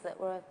places that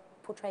were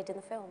portrayed in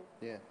the film.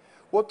 Yeah.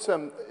 What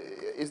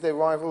is there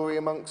rivalry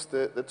amongst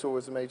the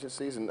tourism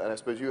agencies, and I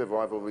suppose you have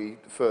rivalry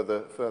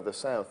further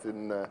south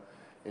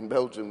in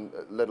Belgium,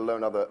 let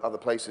alone other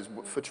places,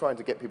 for trying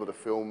to get people to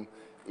film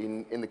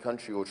in the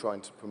country or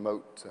trying to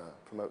promote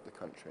the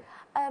country?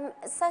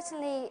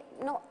 Certainly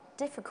not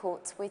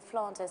difficult with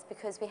Flanders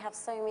because we have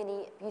so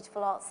many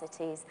beautiful art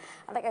cities,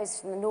 and that goes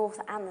from the north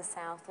and the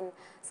south, and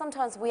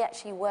sometimes we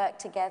actually work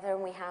together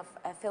and we have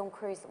film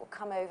crews that will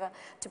come over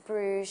to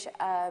Bruges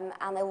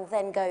and they will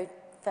then go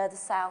further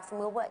south and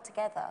we'll work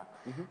together,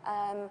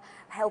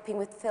 helping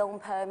with film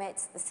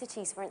permits. The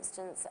cities, for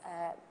instance,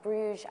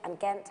 Bruges and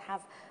Ghent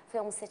have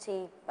film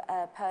city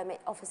permit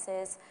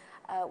offices.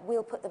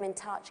 We'll put them in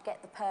touch,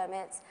 get the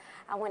permits,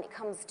 and when it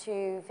comes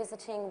to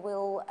visiting,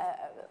 we'll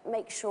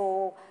make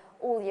sure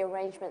all the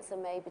arrangements are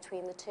made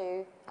between the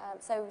two.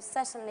 So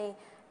certainly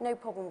no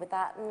problem with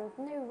that, and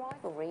no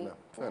rivalry. No,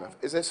 fair enough.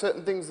 Is there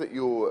certain things that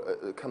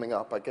you're coming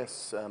up, I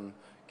guess,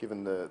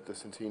 given the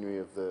centenary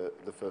of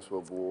the First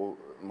World War,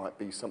 might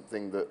be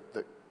something that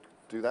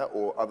do that,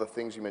 or other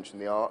things? You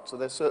mentioned the arts. Are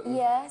there certain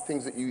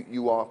things that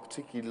you are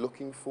particularly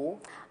looking for?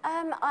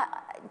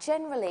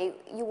 Generally,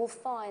 you will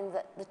find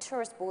that the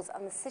tourist boards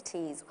and the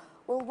cities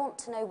will want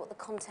to know what the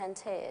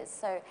content is.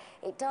 So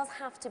it does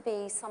have to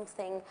be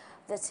something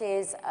that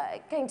is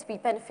going to be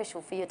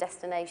beneficial for your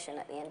destination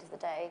at the end of the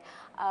day.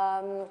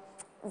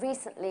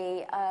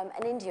 Recently,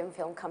 an Indian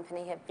film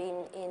company have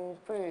been in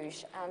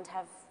Bruges and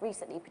have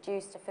recently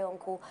produced a film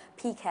called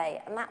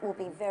PK, and that will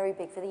be very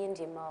big for the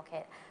Indian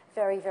market.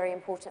 Very, very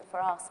important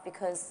for us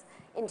because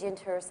Indian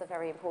tourists are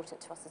very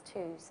important to us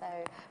too, so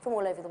from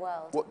all over the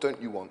world. What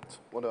don't you want?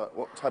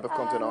 What type of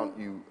content aren't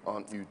you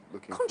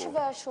looking for?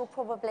 Controversial,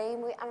 probably.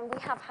 We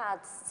have had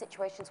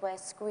situations where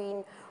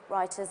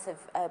screenwriters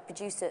have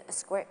produced a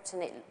script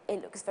and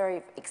it looks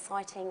very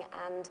exciting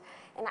and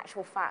in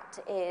actual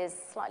fact is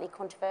slightly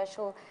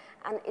controversial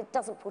and it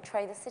doesn't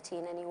portray the city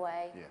in any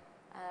way.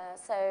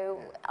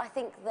 I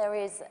think there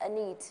is a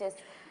need to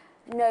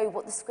know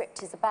what the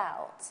script is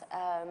about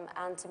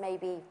and to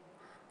maybe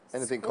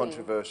anything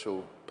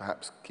controversial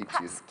perhaps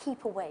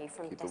keep away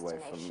from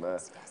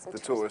destinations. The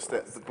tourists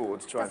at the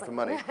boards trying for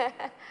money.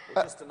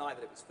 Just deny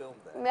that it was filmed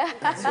there.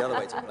 That's the other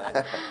way to play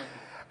it.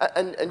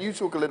 And you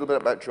talk a little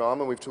bit about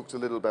drama, we've talked a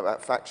little bit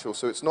about factual,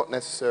 so it's not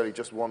necessarily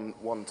just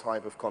one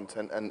type of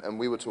content, and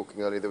we were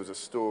talking earlier, there was a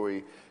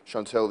story,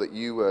 Chantal, that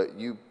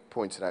you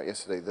pointed out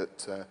yesterday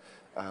that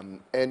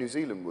Air New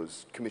Zealand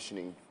was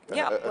commissioning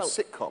a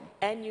sitcom.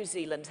 Air New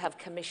Zealand have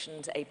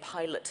commissioned a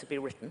pilot to be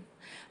written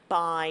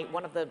by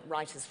one of the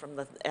writers from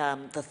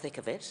The Thick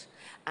of It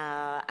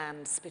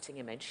and Spitting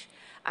Image,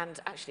 and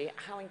actually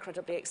how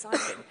incredibly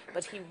exciting,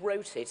 but he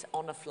wrote it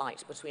on a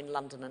flight between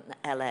London and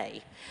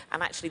LA,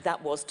 and actually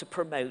that was to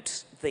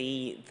promote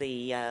the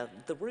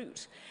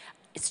route.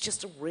 It's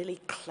just a really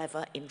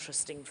clever,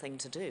 interesting thing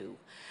to do.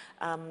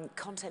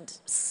 Content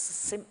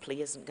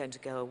simply isn't going to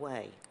go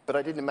away. But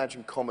I didn't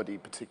imagine comedy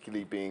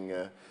particularly being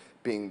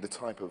the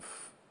type of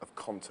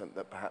content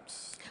that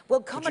perhaps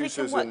comedy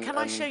can work. Can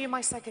I show you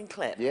my second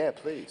clip? Yeah,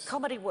 please.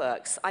 Comedy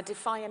works. I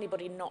defy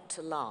anybody not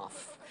to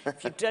laugh.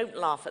 If you don't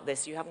laugh at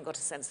this, you haven't got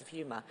a sense of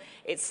humour.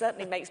 It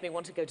certainly makes me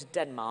want to go to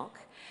Denmark.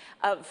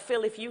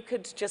 Phil, if you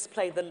could just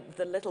play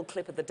the little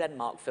clip of the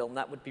Denmark film,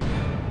 that would be...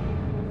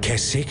 Kan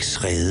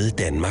sex redde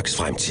Danmarks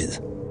fremtid?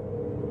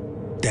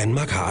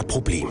 Danmark har et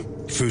problem.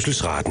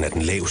 Fødselsraten er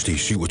den laveste i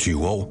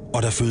 27 år,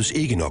 og der fødes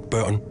ikke nok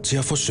børn til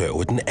at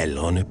forsørge den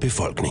aldrende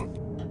befolkning.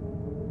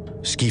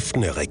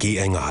 Skiftende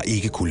regeringer har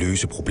ikke kunne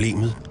løse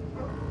problemet,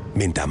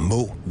 men der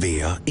må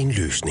være en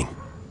løsning.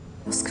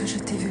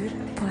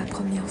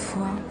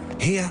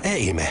 Her er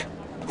Emma.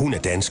 Hun er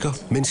dansker,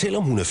 men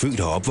selvom hun er født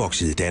og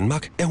opvokset i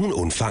Danmark, er hun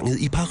undfanget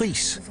i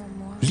Paris.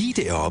 Lige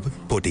deroppe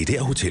på det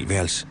der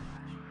hotelværelse.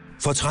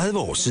 For 30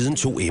 år siden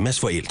tog Emmas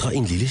forældre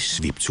en lille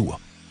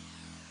sviptur.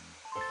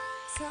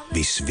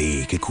 Hvis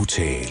vægge kunne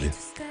tale.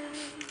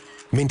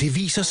 Men det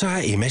viser sig,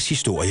 at Emmas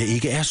historie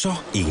ikke er så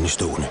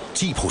enestående.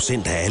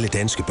 10% af alle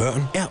danske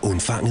børn er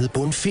undfanget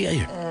på en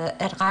ferie.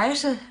 At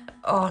rejse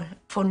og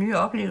få nye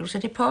oplevelser,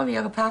 det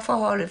påvirker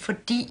parforholdet,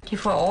 fordi de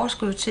får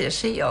overskud til at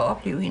se og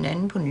opleve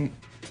hinanden på ny.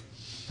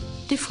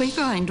 Det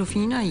frigør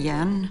endorfiner i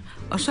hjernen,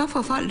 og så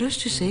får folk lyst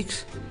til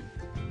sex.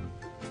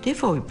 Det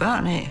får vi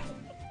børn af.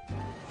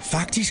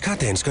 Faktisk har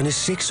danskerne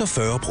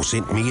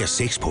 46% mere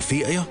sex på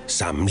ferier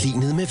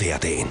sammenlignet med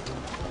hverdagen.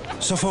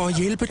 Så for at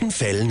hjælpe den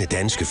faldende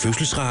danske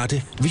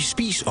fødselsrate, vil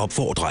Spis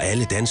opfordre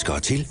alle danskere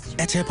til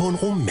at tage på en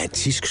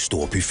romantisk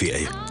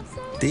storbyferie.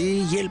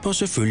 Det hjælper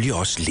selvfølgelig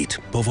også lidt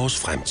på vores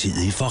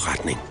fremtidige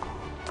forretning.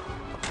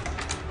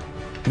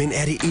 Men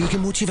er det ikke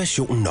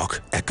motivation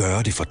nok at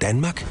gøre det for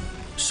Danmark,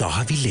 så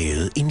har vi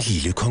lavet en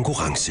lille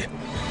konkurrence.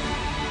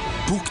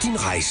 Book din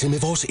rejse med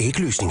vores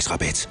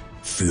ægløsningsrabat.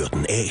 Fyr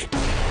den af.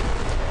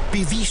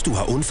 Bevis, du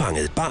har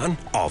undfanget et barn,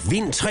 og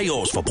vind 3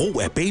 års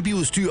forbrug af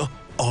babyudstyr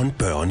og en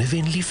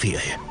børnevenlig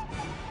ferie.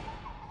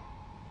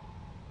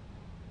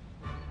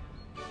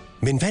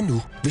 Men hvad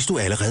nu, hvis du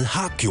allerede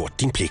har gjort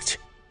din pligt?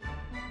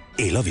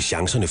 Eller hvis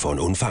chancerne for en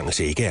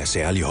undfangelse ikke er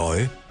særlig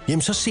høje,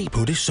 jamen så se på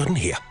det sådan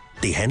her.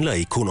 Det handler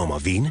ikke kun om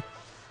at vinde.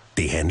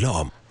 Det handler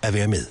om at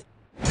være med.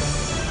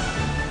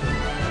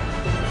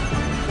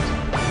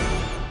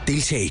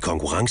 Deltag i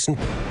konkurrencen.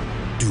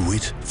 Do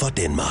it for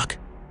Denmark.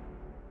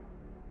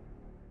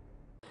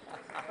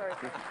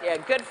 Yeah,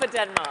 good for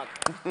Denmark.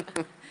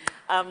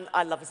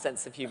 I love a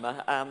sense of humour,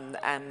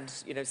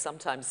 and you know,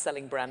 sometimes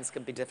selling brands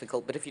can be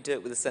difficult, but if you do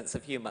it with a sense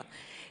of humour,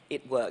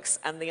 it works.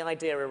 And the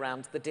idea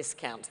around the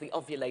discount, the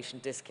ovulation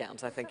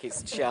discount, I think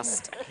is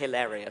just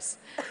hilarious.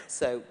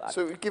 So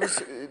give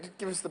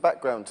us the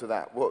background to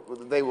that.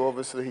 What they were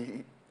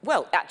obviously.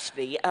 Well,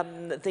 actually,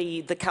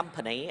 the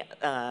company,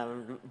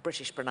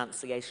 British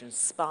pronunciation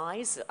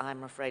Spies,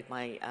 I'm afraid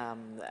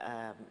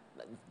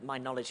my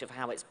knowledge of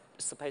how it's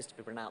supposed to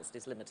be pronounced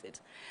is limited,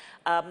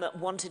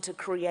 wanted to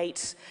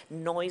create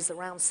noise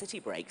around city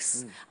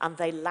breaks. And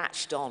they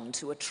latched on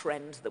to a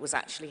trend that was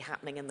actually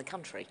happening in the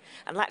country.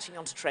 And latching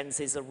onto trends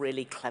is a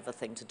really clever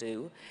thing to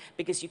do,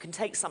 because you can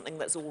take something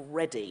that's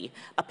already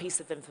a piece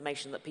of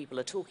information that people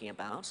are talking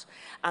about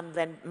and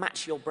then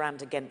match your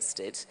brand against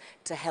it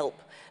to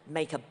help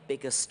make a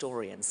bigger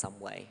story in some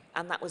way.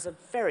 And that was a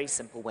very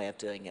simple way of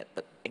doing it,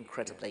 but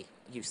incredibly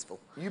useful.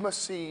 You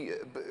must see,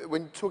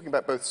 when talking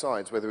about both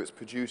sides, whether it's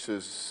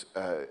producers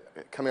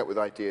coming up with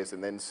ideas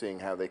and then seeing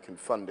how they can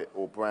fund it,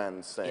 or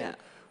brands saying,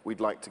 we'd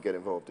like to get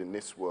involved in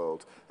this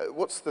world.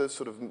 What's the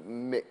sort of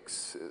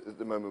mix at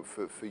the moment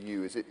for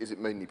you? Is it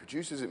mainly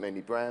producers, is it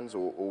mainly brands,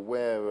 or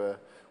where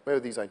are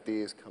these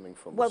ideas coming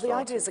from? Well, the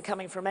ideas are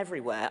coming from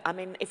everywhere. I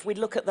mean, if we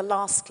look at the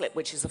last clip,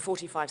 which is a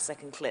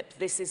 45-second clip,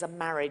 this is a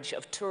marriage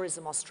of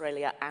Tourism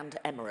Australia and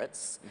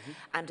Emirates,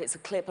 and it's a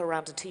clip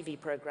around a TV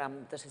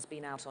programme that has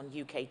been out on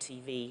UK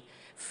TV,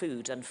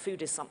 food, and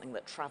food is something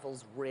that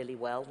travels really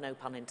well, no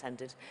pun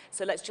intended.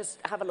 So let's just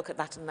have a look at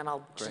that, and then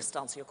I'll just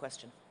answer your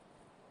question.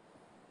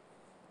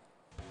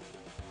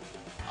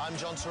 I'm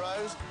John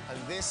Thurs, and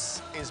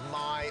this is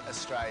my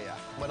Australia.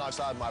 When I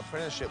started my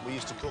apprenticeship, we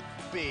used to cook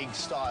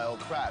big-style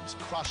crabs,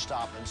 crushed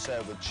up and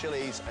served with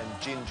chilies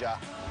and ginger.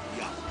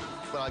 Yum.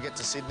 When I get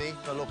to Sydney,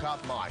 I look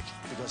up Mike,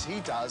 because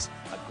he does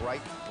a great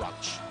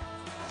brunch.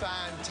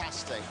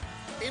 Fantastic.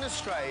 In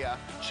Australia,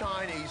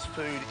 Chinese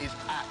food is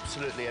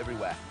absolutely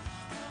everywhere.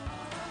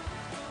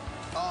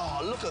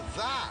 Oh, look at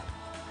that.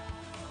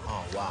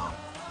 Oh, wow.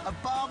 A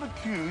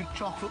barbecued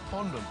chocolate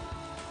fondant.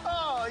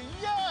 Oh,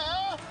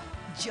 yeah!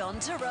 John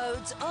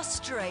Thurs,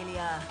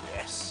 Australia.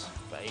 Yes,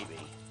 baby.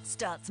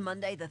 Starts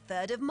Monday the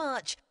 3rd of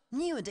March.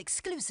 New and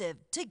exclusive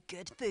to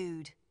Good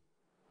Food.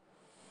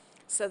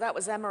 So that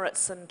was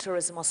Emirates and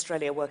Tourism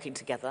Australia working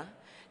together.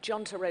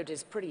 John Thurs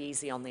is pretty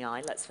easy on the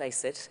eye, let's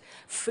face it.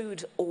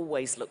 Food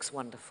always looks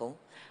wonderful.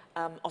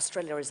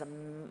 Australia is a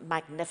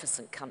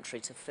magnificent country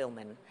to film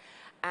in.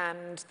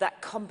 And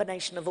that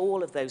combination of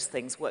all of those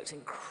things worked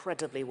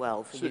incredibly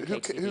well for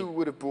UK TV. Who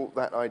would have brought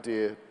that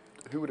idea?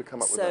 Who would have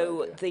come up with that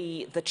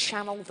idea? So the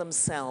channel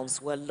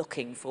themselves were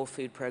looking for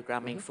food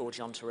programming for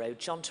John Thurs.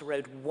 John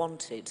Thurs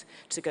wanted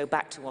to go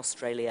back to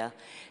Australia.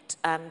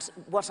 And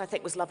what I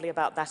think was lovely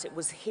about that, it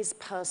was his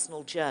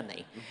personal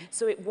journey.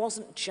 So it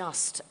wasn't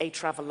just a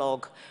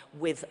travelogue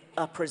with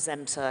a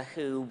presenter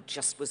who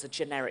just was a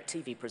generic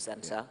TV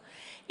presenter.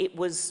 It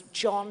was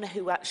John,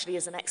 who actually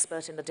is an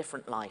expert in a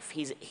different life.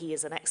 He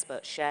is an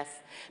expert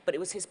chef, but it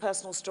was his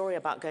personal story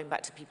about going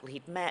back to people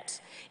he'd met,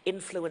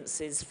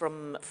 influences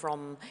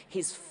from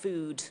his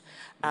food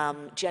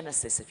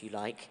genesis, if you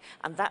like,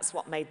 and that's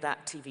what made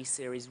that TV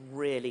series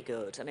really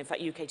good. And in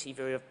fact, UK TV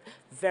are a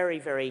very,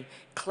 very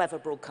clever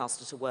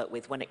broadcaster to work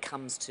with when it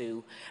comes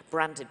to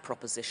branded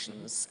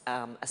propositions,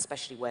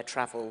 especially where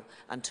travel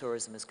and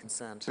tourism is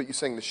concerned. But you're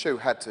saying the show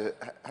had to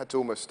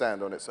almost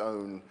stand on its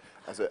own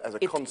as a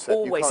concept. It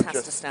always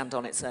has to stand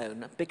on its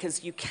own,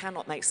 because you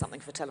cannot make something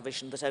for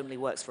television that only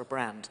works for a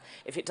brand.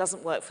 If it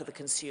doesn't work for the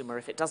consumer,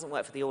 if it doesn't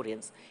work for the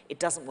audience, it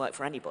doesn't work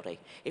for anybody.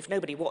 If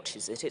nobody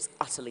watches it, it's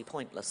utterly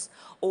pointless.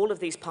 All of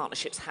these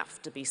partnerships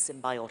have to be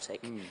symbiotic.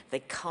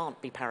 They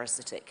can't be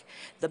parasitic.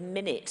 The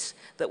minute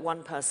that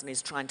one person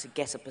is trying to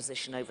get a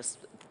position over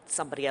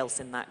somebody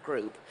else in that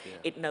group,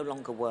 it no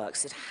longer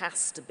works. It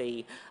has to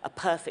be a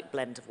perfect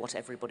blend of what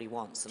everybody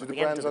wants. And do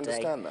the brands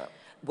understand that?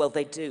 Well,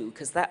 they do,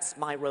 because that's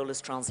my role as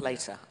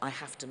translator. I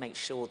have to make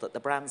sure that the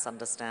brands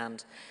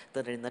understand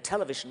that in the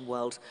television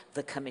world,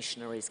 the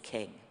commissioner is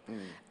king.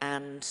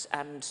 And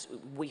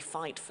we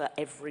fight for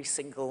every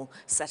single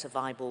set of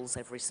eyeballs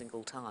every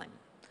single time.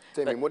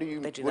 Damien, what do you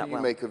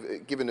make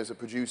of, given as a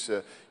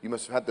producer, you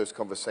must have had those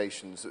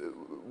conversations.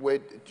 Where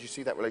do you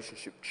see that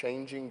relationship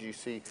changing? Do you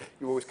see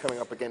you're always coming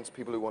up against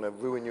people who want to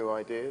ruin your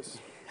ideas?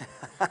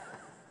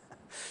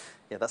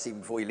 Yeah, that's even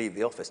before you leave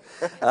the office.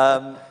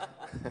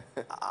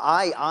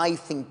 I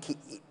think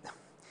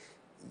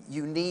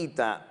you need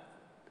that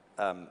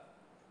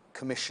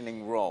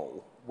commissioning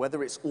role,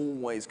 whether it's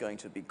always going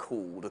to be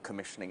called a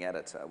commissioning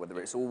editor, whether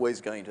it's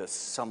always going to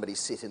somebody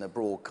sit in a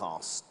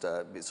broadcast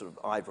sort of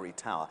ivory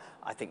tower.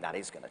 I think that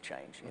is going to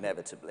change,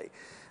 inevitably.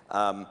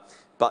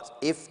 But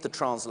if the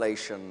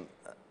translation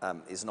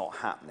is not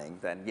happening,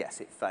 then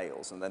yes, it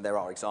fails. And then there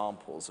are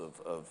examples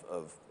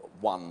of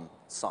one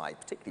side,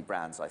 particularly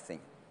brands, I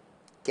think,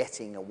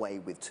 getting away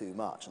with too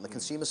much, and the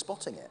consumer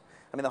spotting it.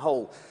 I mean, the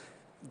whole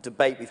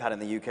debate we've had in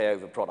the UK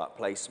over product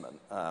placement,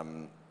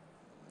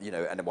 you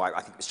know, and why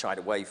I think it was shied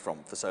away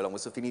from for so long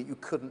was the feeling that you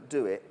couldn't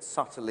do it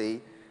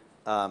subtly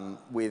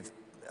with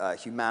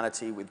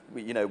humanity,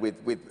 you know,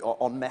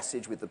 on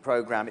message with the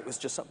program. It was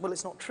just, well,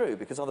 it's not true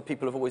because other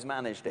people have always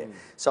managed it.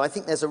 So I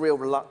think there's a real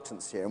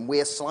reluctance here, and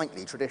we're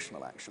slightly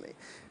traditional, actually.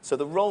 So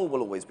the role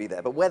will always be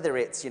there, but whether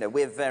it's, you know,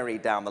 we're very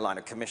down the line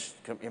of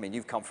I mean,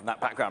 you've come from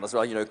that background as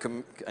well, you know,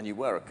 and you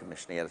were a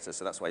commissioning editor,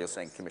 so that's why you're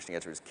saying commissioning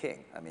editor is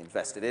king. I mean,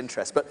 vested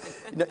interest. But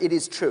you know, it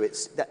is true.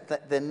 It's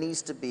that there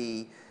needs to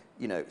be,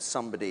 you know,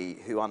 somebody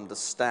who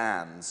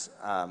understands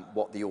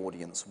what the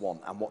audience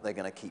want and what they're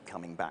going to keep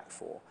coming back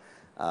for.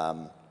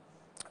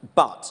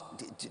 But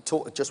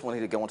just wanted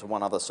to go on to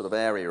one other sort of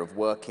area of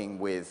working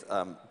with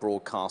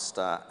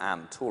broadcaster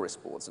and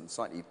tourist boards, and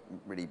slightly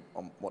really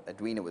on what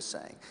Edwina was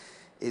saying,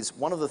 is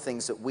one of the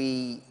things that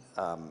we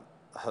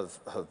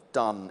have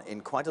done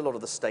in quite a lot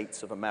of the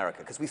states of America,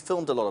 because we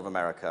filmed a lot of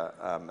America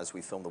as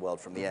we filmed The World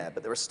from the Air,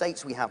 but there are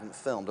states we haven't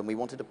filmed, and we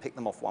wanted to pick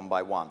them off one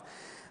by one.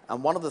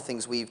 And one of the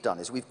things we've done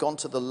is we've gone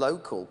to the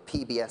local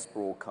PBS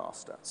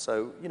broadcaster.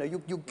 So, you know,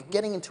 you're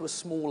getting into a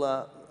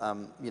smaller,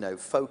 you know,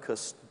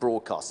 focused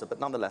broadcaster, but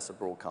nonetheless a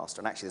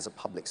broadcaster. And actually there's a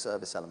public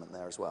service element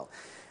there as well.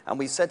 And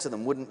we said to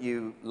them, wouldn't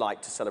you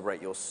like to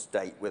celebrate your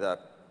state with a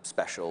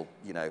special,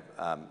 you know,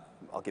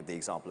 I'll give the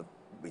example of,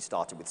 we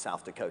started with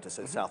South Dakota,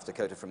 so South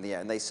Dakota from the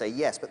Air. And they say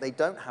yes, but they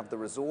don't have the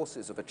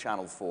resources of a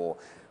Channel 4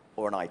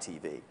 or an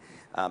ITV.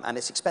 And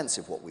it's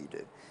expensive what we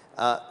do.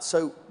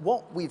 So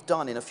what we've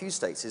done in a few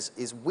states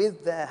is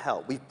with their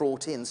help, we've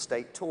brought in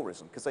state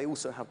tourism, because they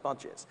also have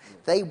budgets.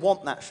 They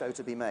want that show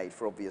to be made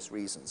for obvious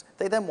reasons.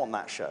 They then want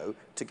that show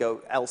to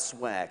go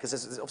elsewhere, because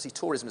obviously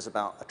tourism is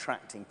about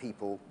attracting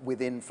people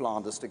within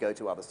Flanders to go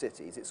to other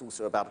cities. It's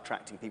also about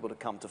attracting people to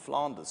come to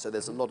Flanders, so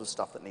there's a lot of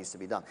stuff that needs to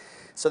be done.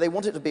 So they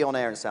want it to be on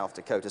air in South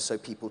Dakota so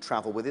people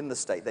travel within the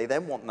state. They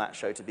then want that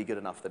show to be good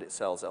enough that it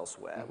sells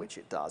elsewhere, which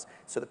it does,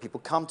 so that people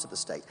come to the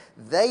state.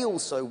 They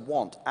also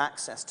want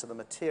access to the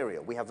material.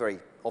 We have very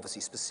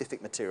obviously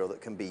specific material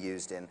that can be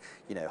used in,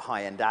 you know,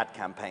 high-end ad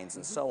campaigns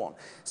and so on.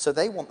 So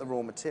they want the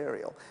raw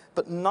material,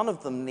 but none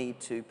of them need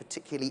to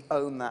particularly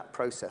own that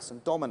process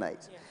and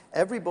dominate. Yeah.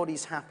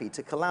 Everybody's happy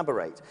to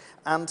collaborate.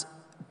 And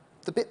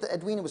the bit that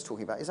Edwina was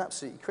talking about is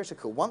absolutely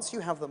critical. Once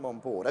you have them on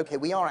board, okay,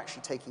 we are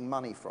actually taking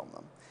money from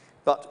them,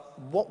 but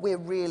what we're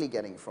really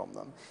getting from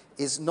them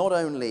is not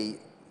only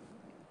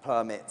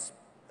permits,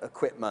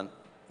 equipment,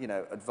 you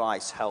know,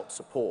 advice, help,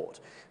 support.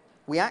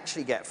 We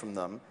actually get from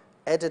them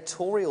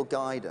editorial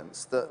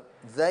guidance that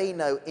they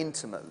know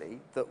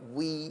intimately that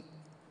we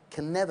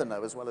can never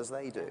know as well as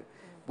they do.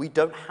 We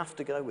don't have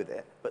to go with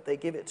it, but they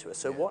give it to us.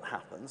 So what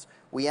happens?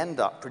 We end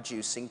up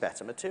producing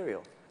better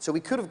material. So we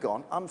could have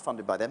gone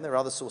unfunded by them. There are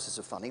other sources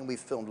of funding. We've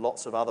filmed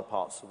lots of other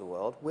parts of the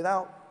world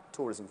without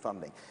tourism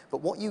funding. But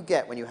what you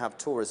get when you have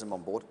tourism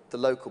on board, the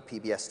local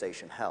PBS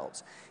station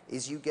helps,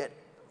 is you get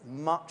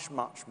much,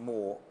 much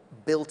more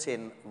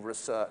built-in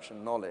research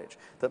and knowledge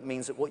that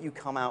means that what you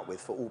come out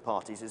with for all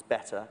parties is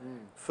better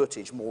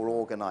footage, more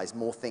organized,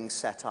 more things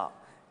set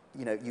up.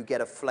 You know, you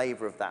get a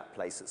flavor of that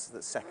place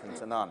that's second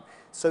to none.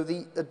 So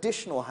the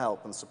additional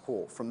help and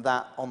support from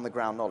that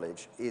on-the-ground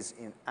knowledge is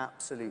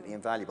absolutely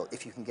invaluable.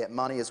 If you can get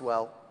money as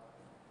well,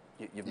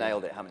 you've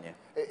nailed it, haven't you?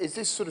 Is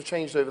this sort of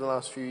changed over the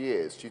last few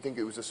years? Do you think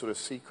it was a sort of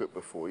secret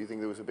before? You think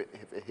there was a bit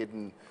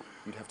hidden,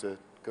 you'd have to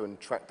go and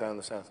track down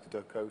the South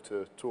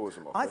Dakota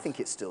tourism office? I think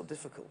it's still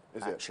difficult,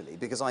 actually,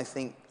 because I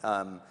think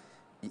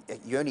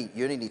you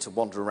only need to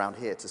wander around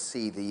here to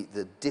see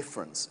the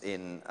difference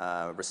in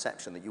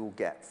reception that you'll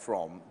get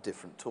from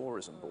different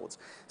tourism boards.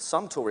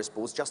 Some tourist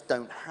boards just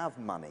don't have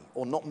money,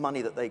 or not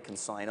money that they can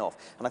sign off.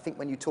 And I think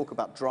when you talk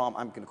about drama,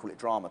 I'm going to call it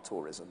drama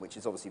tourism, which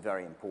is obviously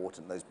very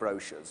important, those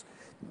brochures.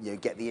 You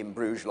get the In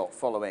Bruges lot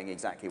following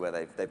exactly where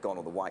they've gone,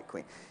 or the White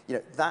Queen. You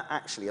know, that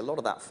actually, a lot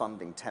of that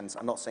funding tends,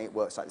 I'm not saying it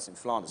works like this in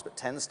Flanders, but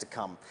tends to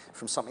come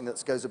from something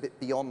that goes a bit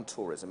beyond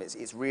tourism.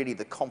 It's really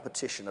the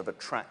competition of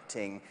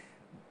attracting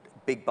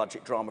big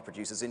budget drama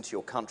producers into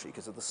your country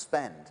because of the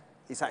spend.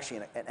 It's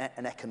actually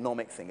an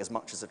economic thing as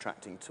much as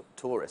attracting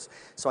tourists.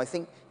 So I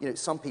think, you know,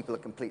 some people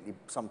are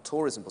some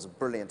tourism boards are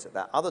brilliant at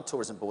that. Other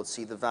tourism boards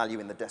see the value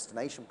in the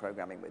destination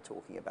programming we're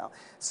talking about.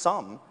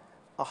 Some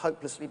are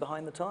hopelessly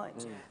behind the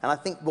times. And I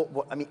think,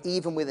 I mean,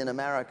 even within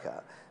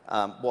America,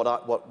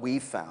 what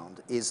we've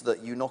found is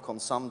that you knock on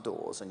some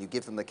doors and you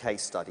give them the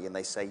case study and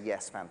they say,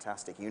 yes,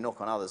 fantastic. You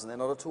knock on others and they're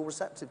not at all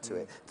receptive to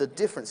it. The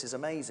difference is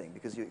amazing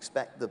because you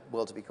expect the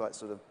world to be quite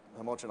sort of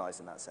homogenized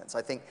in that sense.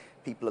 I think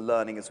people are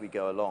learning as we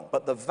go along.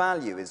 But the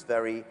value is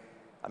very,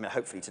 I mean,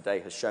 hopefully today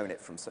has shown it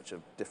from such a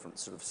different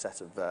sort of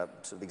set of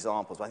sort of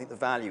examples. But I think the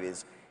value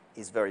is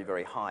very,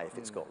 very high if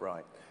it's got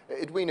right.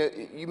 Edwina,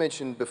 you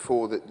mentioned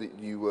before that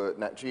you were at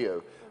Nat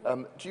Geo.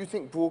 Do you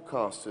think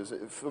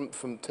broadcasters,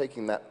 from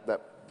taking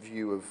that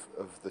view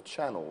of the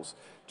channels,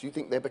 do you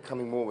think they're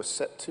becoming more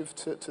receptive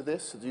to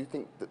this? Do you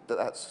think that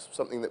that's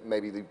something that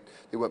maybe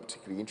they weren't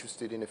particularly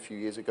interested in a few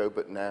years ago,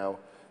 but now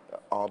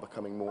are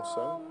becoming more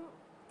so?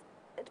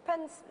 It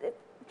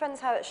depends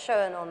how it's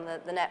shown on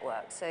the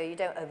network. So you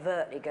don't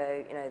overtly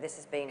go, you know, this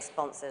is being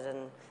sponsored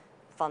and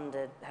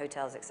funded,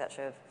 hotels,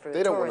 etc.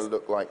 They don't want to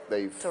look like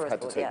they've had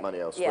to take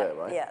money elsewhere,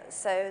 right? Yeah,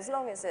 so as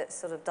long as it's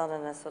sort of done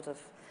in a sort of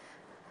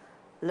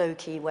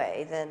low-key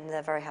way, then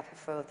they're very happy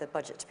for the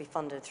budget to be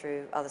funded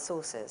through other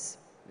sources.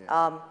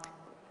 Yeah.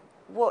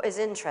 What is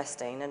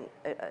interesting, and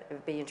it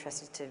would be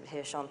interesting to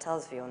hear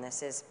Chantal's view on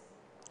this, is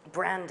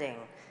branding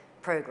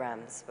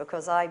programs,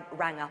 because I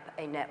rang up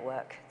a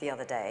network the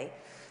other day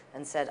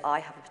and said, I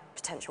have a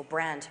potential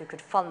brand who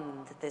could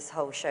fund this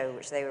whole show,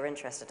 which they were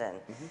interested in.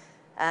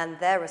 And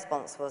their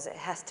response was, it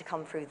has to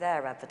come through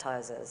their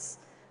advertisers,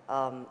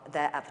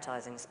 their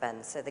advertising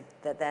spend, so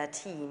their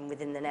team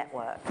within the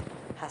network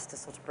has to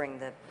sort of bring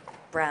the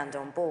brand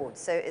on board.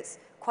 So it's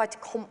quite a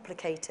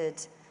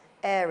complicated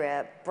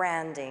area,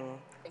 branding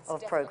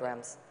of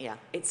programs. Yeah,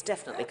 it's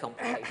definitely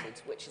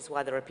complicated, which is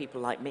why there are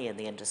people like me in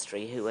the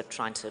industry who are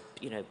trying to,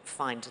 you know,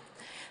 find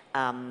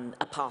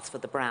a path for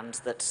the brand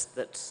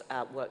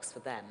that works for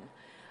them.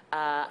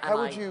 How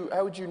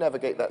would you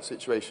navigate that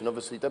situation?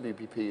 Obviously,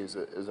 WPP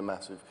is a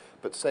massive,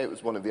 but say it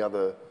was one of the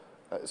other,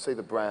 say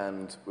the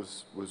brand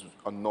was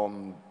a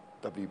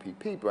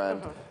non-WPP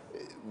brand.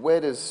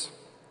 Where does,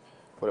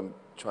 what I'm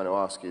trying to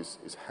ask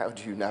is how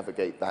do you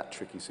navigate that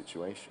tricky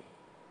situation?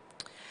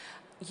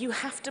 You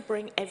have to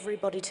bring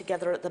everybody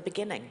together at the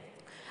beginning.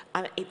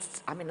 I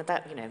mean,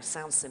 that, you know,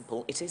 sounds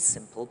simple. It is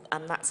simple,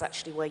 and that's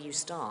actually where you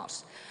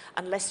start.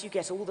 Unless you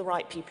get all the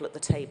right people at the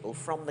table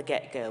from the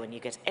get-go and you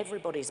get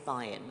everybody's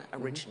buy-in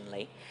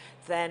originally,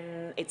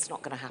 then it's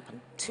not going to happen.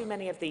 Too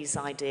many of these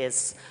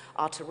ideas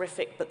are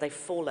terrific, but they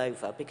fall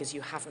over because you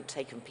haven't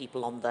taken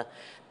people on the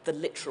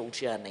literal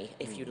journey,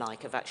 if you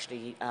like, of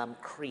actually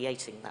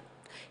creating that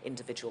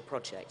individual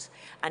project.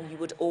 And you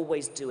would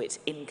always do it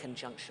in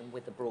conjunction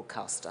with the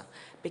broadcaster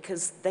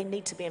because they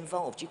need to be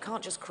involved. You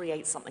can't just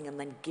create something and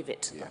then give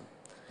it to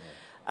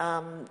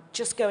them.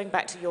 Just going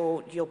back to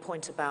your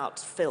point about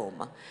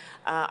film,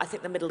 I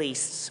think the Middle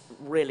East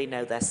really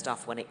know their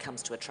stuff when it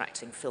comes to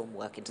attracting film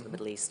work into the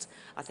Middle East.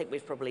 I think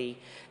we've probably,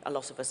 a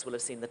lot of us will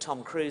have seen the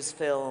Tom Cruise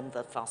film,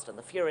 the Fast and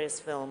the Furious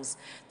films.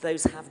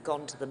 Those have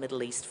gone to the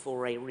Middle East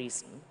for a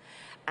reason.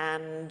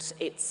 And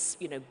it's,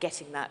 you know,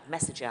 getting that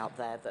message out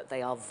there that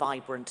they are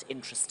vibrant,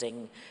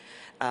 interesting,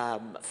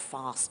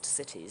 fast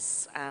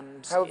cities.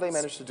 And how have they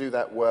managed to do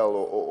that well,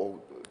 or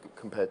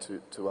compared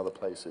to other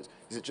places?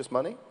 Is it just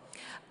money?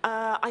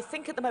 I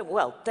think at the moment,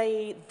 well,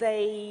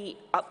 they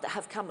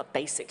have come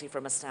basically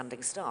from a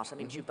standing start. I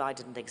mean, Dubai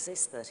didn't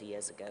exist 30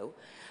 years ago,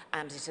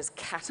 and it has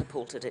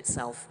catapulted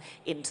itself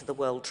into the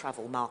world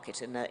travel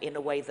market in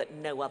a way that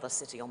no other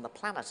city on the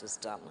planet has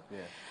done.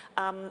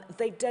 Yeah.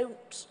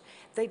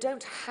 They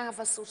don't have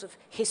a sort of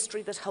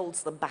history that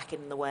holds them back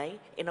in a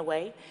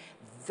way.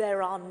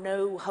 There are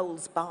no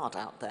holds barred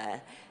out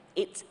there.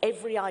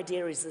 Every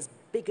idea is as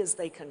big as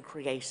they can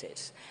create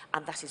it,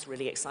 and that is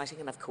really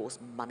exciting. And of course,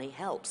 money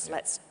helps. Yeah.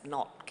 Let's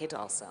not kid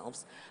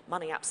ourselves.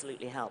 Money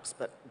absolutely helps,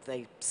 but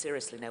they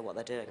seriously know what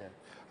they're doing.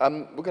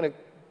 Yeah. We're going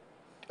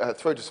to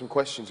throw to some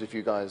questions if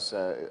you guys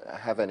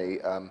have any,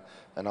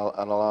 and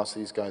I'll ask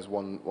these guys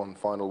one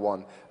final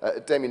one.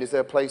 Damien, is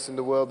there a place in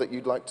the world that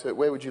you'd like to?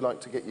 Where would you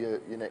like to get your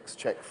next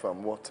check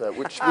from?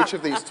 Which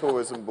of these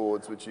tourism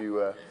boards would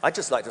you? I'd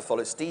just like to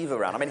follow Steve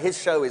around. I mean, his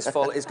show is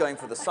going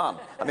for the sun.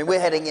 I mean,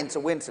 we're heading into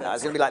winter now.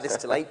 It's going to be like this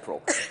till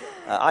April.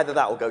 Either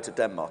that or go to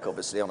Denmark,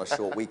 obviously, on a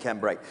short weekend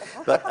break,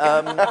 but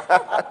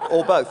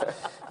or both.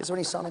 Is there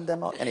any sun in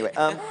Denmark? Anyway,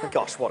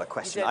 gosh, what a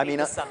question. You don't need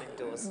the sun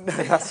indoors.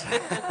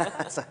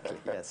 Exactly.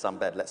 Yeah,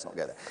 sunbed. Let's not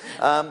go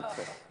there.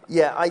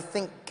 Yeah, I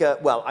think,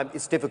 well,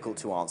 it's difficult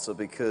to answer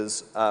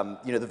because,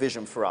 you know, the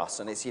vision for us,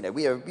 and it's, you know,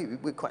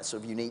 we're quite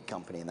sort of unique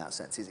company in that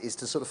sense, is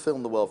to sort of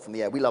film the world from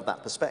the air. We love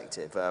that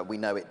perspective. We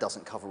know it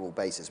doesn't cover all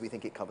bases. We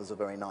think it covers a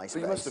very nice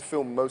base. You must have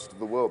filmed most of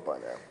the world by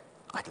now.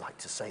 I'd like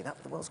to say that,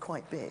 but the world's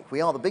quite big.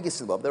 We are the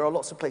biggest in the world. There are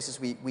lots of places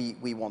we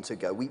want to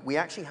go. We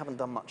actually haven't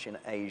done much in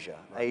Asia.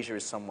 Right. Asia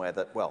is somewhere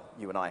that, well,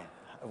 you and I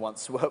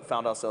once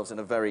found ourselves in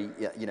a very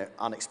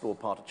unexplored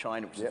part of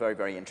China, which is very,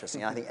 very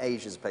interesting. I think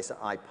Asia is a place that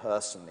I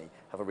personally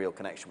have a real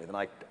connection with,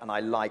 and I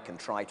like and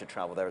try to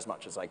travel there as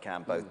much as I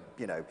can, both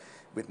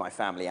with my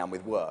family and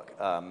with work.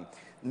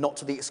 Not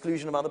to the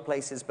exclusion of other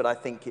places, but I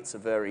think it's a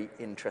very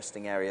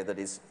interesting area that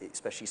is,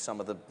 especially some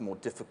of the more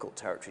difficult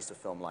territories to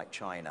film, like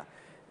China,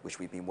 which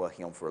we've been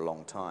working on for a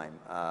long time.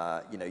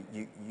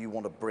 You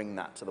want to bring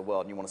that to the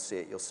world, and you want to see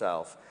it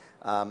yourself.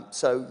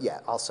 So yeah,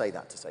 I'll say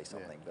that to say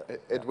something. Yeah.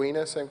 But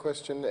Edwina, same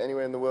question.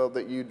 Anywhere in the world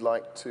that you'd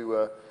like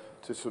to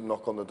sort of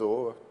knock on the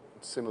door,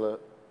 similar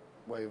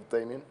way of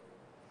Damien?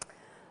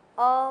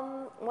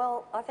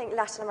 Well, I think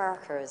Latin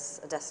America is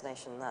a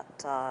destination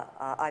that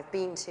I've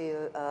been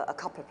to a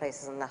couple of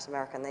places in Latin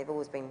America, and they've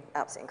always been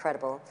absolutely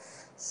incredible.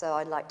 So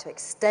I'd like to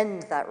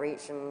extend that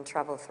reach and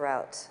travel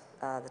throughout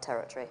the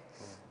territory.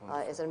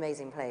 It's an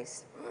amazing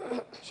place.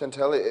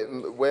 Chantal,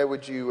 where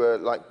would you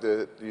like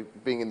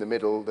being in the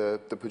middle,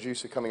 the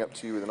producer coming up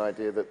to you with an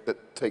idea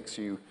that takes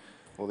you,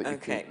 or that you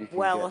can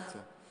well,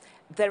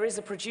 there is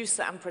a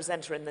producer and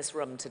presenter in this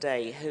room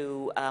today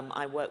who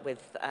I work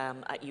with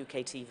at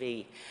UK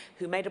TV,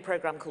 who made a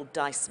program called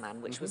Dice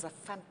Man, which was a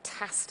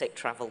fantastic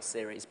travel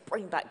series.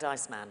 Bring back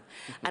Dice Man.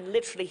 And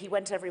literally, he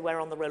went everywhere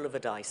on the roll of a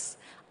dice.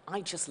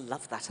 I just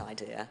love that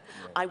idea.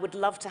 Yeah. I would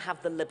love to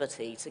have the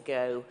liberty to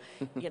go,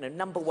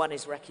 number 1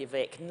 is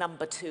Reykjavik,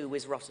 number 2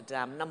 is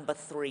Rotterdam, number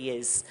 3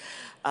 is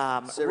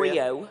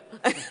Rio.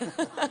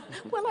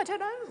 Well, I don't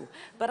know.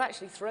 But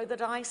actually throw the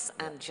dice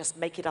and just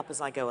make it up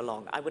as I go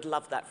along. I would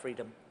love that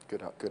freedom.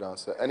 Good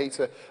answer.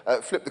 Anita,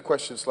 flip the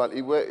question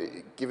slightly.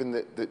 Given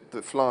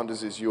that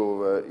Flanders is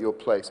your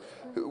place,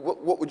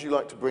 what would you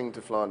like to bring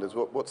to Flanders?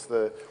 What's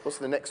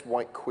the next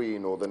White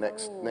Queen, or the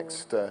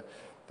next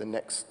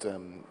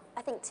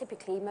I think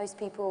typically most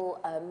people,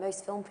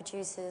 most film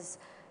producers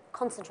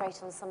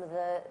concentrate on some of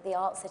the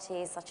art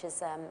cities such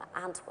as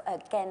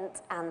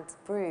Ghent and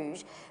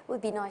Bruges. It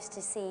would be nice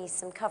to see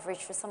some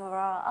coverage for some of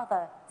our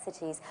other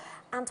cities.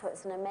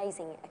 Antwerp's an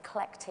amazing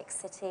eclectic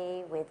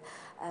city with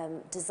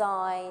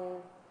design,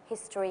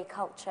 history,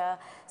 culture.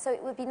 So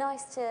it would be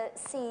nice to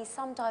see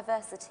some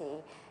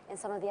diversity in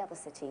some of the other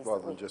cities.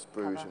 Rather than just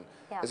Bruges.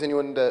 Yeah. Has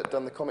anyone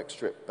done the comic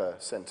strip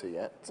centre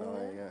yet?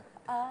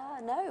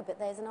 No, but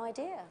there's an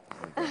idea.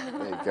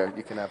 There you go.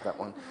 You can have that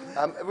one.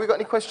 Have we got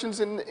any questions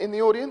in the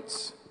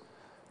audience?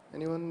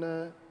 Anyone?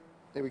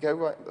 Here we go,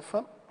 right at the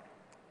front.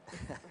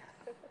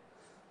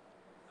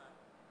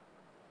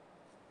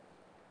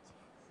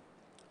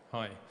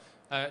 Hi.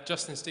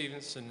 Justin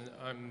Stevenson.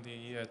 I'm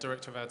the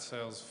Director of Ad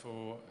Sales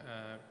for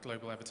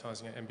Global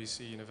Advertising at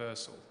NBC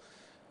Universal.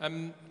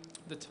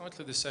 The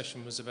title of this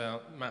session was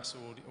about mass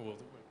audience, or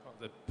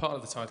part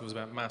of the title was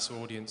about mass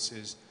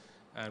audiences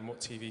and what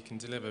TV can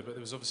deliver, but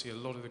there was obviously a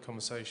lot of the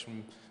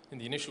conversation in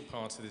the initial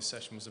part of this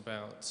session was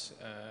about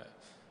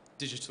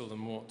digital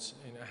and what,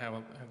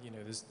 how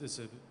there's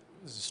a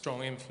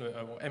strong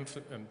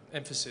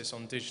emphasis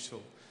on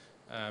digital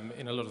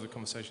in a lot of the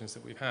conversations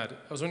that we've had.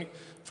 I was wondering,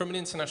 from an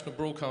international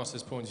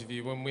broadcaster's point of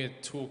view, when we're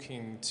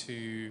talking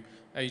to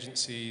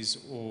agencies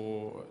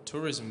or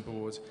tourism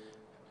boards,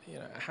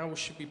 how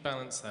should we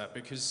balance that?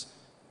 Because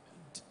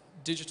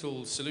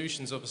digital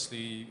solutions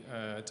obviously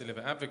deliver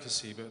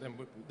advocacy, but then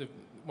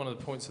one of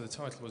the points of the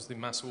title was the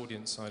mass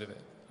audience side of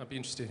it. I'd be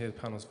interested to hear the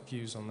panel's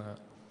views on that.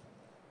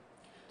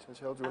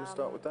 Chantal, do you want to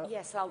start with that?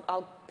 Yes,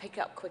 I'll pick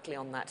up quickly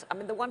on that. I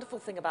mean, the wonderful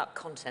thing about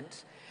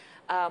content,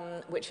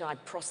 which I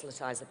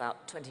proselytize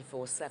about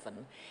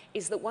 24/7,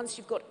 is that once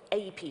you've got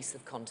a piece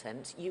of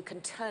content, you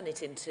can turn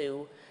it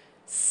into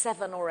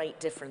 7 or 8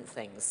 different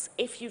things.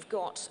 If you've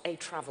got a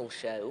travel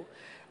show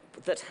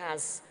that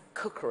has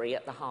cookery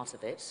at the heart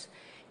of it,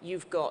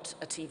 you've got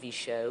a TV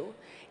show,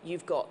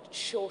 you've got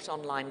short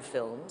online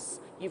films,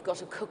 you've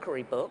got a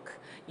cookery book,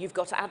 you've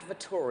got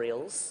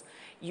advertorials,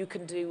 you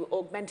can do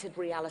augmented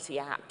reality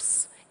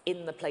apps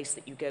in the place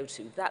that you go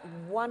to. That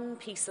one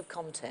piece of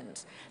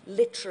content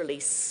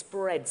literally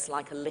spreads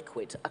like a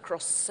liquid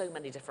across so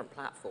many different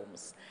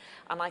platforms.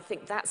 And I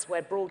think that's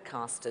where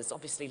broadcasters,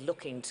 obviously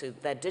looking to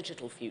their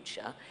digital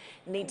future,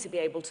 need to be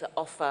able to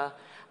offer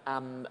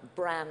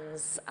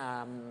brands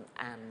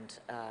and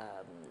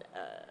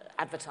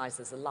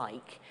advertisers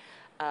alike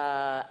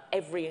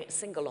every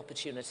single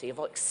opportunity of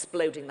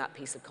exploding that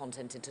piece of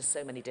content into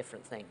so many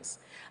different things.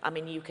 I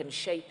mean, you can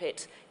shape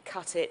it,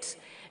 cut it,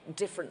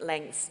 different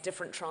lengths,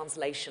 different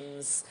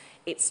translations.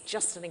 It's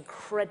just an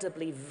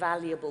incredibly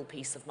valuable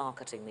piece of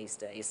marketing these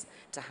days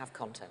to have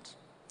content.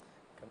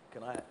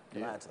 Can I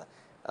add to that?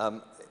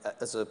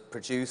 As a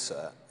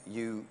producer,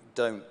 you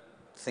don't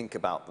think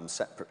about them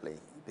separately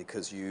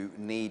because you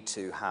need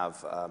to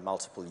have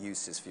multiple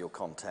uses for your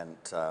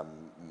content,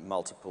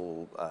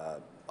 multiple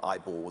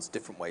eyeballs,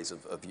 different ways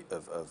of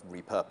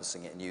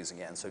repurposing it and using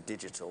it. And so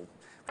digital,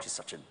 which is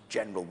such a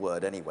general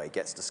word anyway,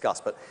 gets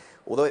discussed. But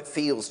although it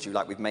feels to you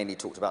like we've mainly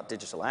talked about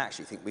digital, I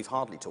actually think we've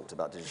hardly talked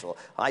about digital.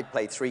 I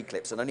played 3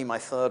 clips, and only my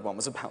 3rd one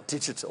was about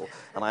digital,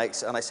 and I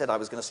said I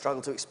was going to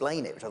struggle to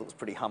explain it, which I thought was a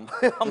pretty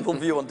humble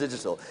view on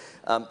digital.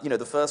 You know,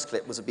 the first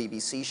clip was a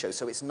BBC show,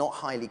 so it's not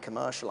highly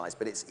commercialized,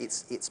 but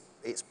it's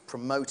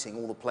promoting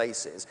all the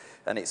places,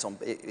 and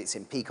it's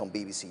in peak on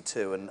BBC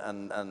Two,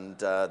 and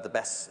the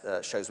best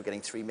shows were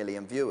getting 3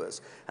 million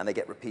viewers, and they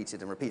get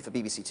repeated and repeated. For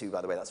BBC Two,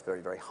 by the way, that's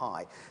very, very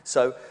high.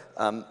 So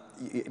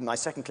my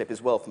second clip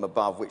is Well From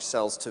Above, which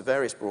sells to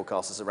various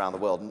broadcasters around the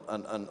world,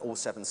 and all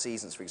 7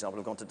 seasons, for example,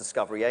 have gone to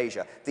Discovery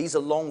Asia. These are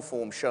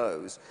long-form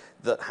shows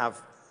that have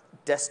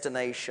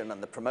destination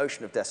and the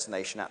promotion of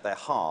destination at their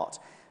heart,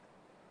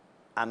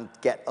 and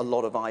get a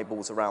lot of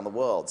eyeballs around the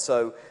world.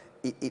 So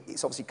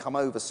it's obviously come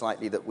over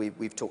slightly that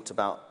we've talked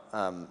about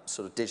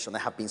sort of digital, and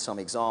there have been some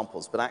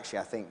examples, but actually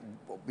I think,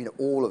 you know,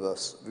 all of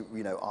us,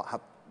 you know,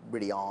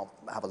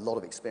 have a lot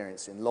of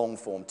experience in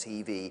long-form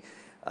TV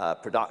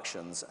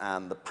productions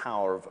and the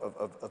power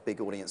of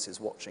big audiences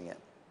watching it.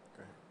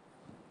 Great.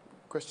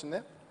 Question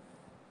there?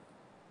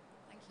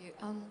 Thank you.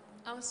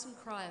 Alison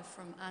Cryer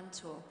from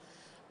Antwerp.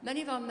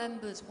 Many of our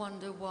members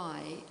wonder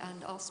why,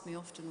 and ask me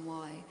often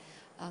why,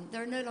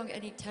 there are no longer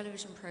any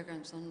television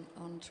programs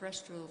on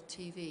terrestrial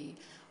TV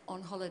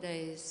on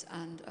holidays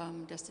and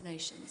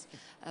destinations.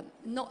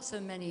 Not so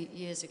many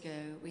years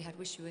ago, we had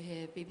Wish You Were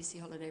Here, BBC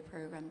holiday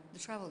program, The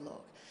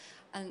Travelodge,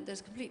 and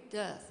there's a complete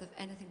dearth of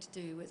anything to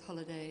do with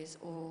holidays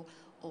or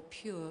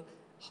pure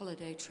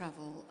holiday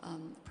travel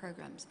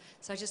programs.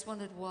 So I just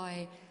wondered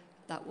why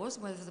that was,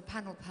 whether the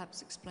panel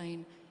perhaps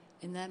explain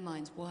in their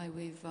minds why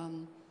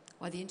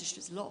why the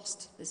industry's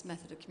lost this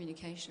method of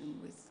communication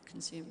with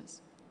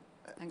consumers.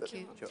 Thank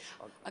you. Sure.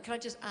 Can I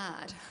just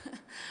add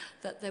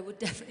that there would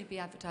definitely be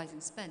advertising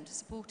spent to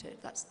support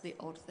it. That's the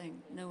odd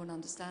thing. No one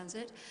understands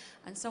it.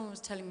 And someone was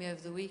telling me over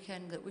the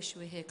weekend that Wish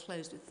You Were Here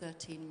closed with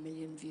 13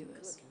 million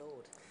viewers. Good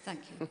Lord.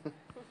 Thank you.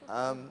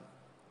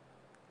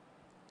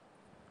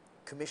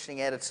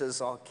 Commissioning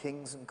editors are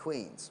kings and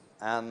queens.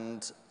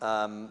 And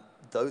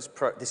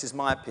this is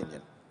my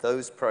opinion,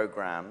 those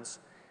programs,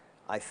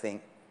 I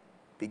think,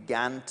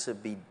 began to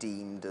be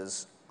deemed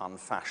as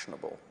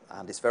unfashionable.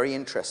 And it's very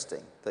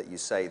interesting that you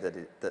say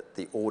that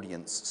the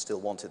audience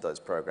still wanted those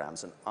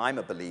programs. And I'm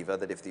a believer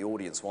that if the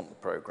audience want the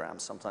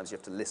programs, sometimes you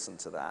have to listen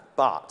to that.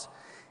 But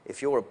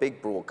if you're a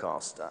big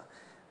broadcaster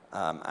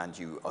and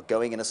you are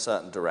going in a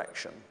certain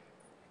direction,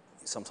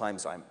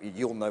 sometimes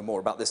you'll know more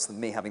about this than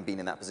me, having been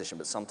in that position,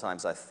 but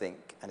sometimes I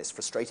think, and it's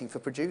frustrating for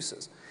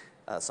producers,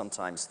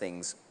 sometimes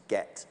things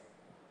get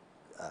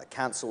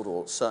cancelled,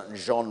 or certain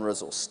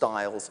genres or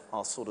styles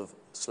are sort of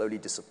slowly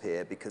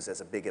disappear because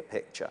there's a bigger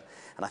picture.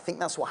 And I think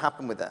that's what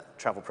happened with that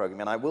travel program.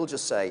 And I will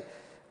just say,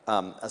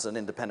 as an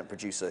independent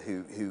producer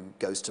who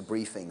goes to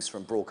briefings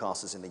from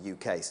broadcasters in the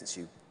UK, since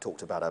you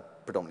talked about a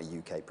predominantly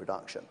UK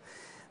production,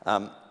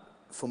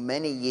 for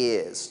many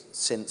years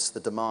since the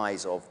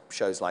demise of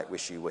shows like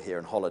Wish You Were Here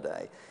and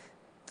Holiday,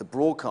 the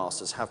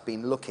broadcasters have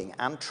been looking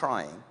and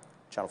trying,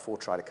 Channel 4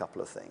 tried a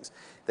couple of things,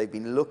 they've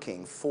been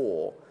looking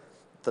for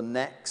the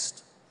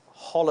next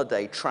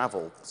holiday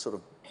travel, sort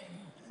of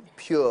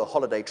pure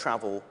holiday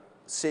travel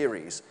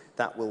series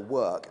that will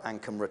work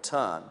and can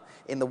return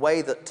in the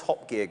way that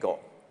Top Gear got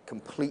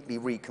completely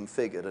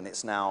reconfigured, and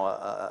it's now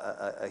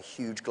a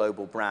huge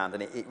global brand,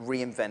 and it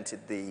reinvented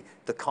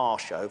the car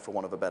show, for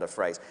want of a better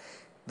phrase.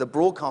 The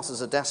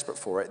broadcasters are desperate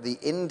for it. The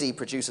indie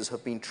producers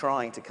have been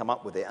trying to come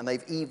up with it, and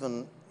they've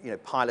even, you know,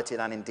 piloted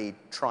and indeed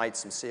tried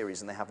some series,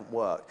 and they haven't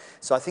worked.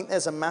 So I think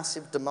there's a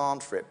massive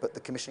demand for it, but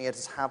the commissioning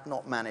editors have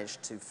not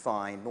managed to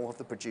find, nor have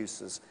the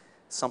producers,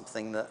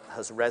 something that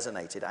has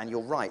resonated. And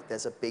you're right,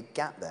 there's a big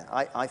gap there.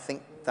 I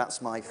think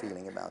that's my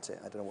feeling about it.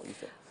 I don't know what you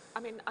think. I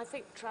mean, I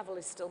think travel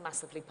is still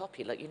massively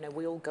popular. You know,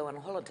 we all go on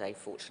holiday,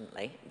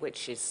 fortunately,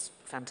 which is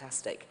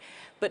fantastic.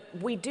 But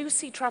we do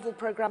see travel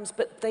programs,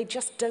 but they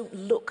just don't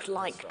look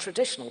like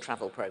traditional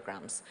travel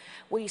programs.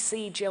 We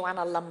see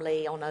Joanna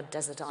Lumley on a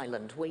desert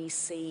island. We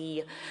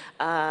see,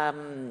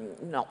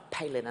 not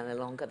Palin any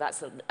longer,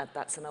 that's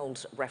an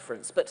old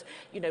reference, but,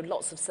 you know,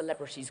 lots of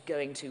celebrities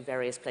going to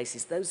various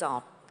places. Those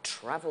are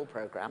travel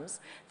programs.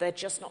 They're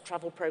just not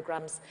travel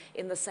programs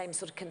in the same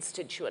sort of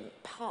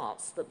constituent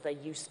parts that they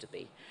used to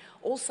be.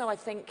 Also, I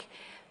think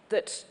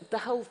that the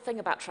whole thing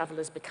about travel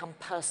has become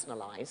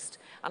personalised,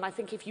 and I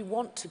think if you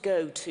want to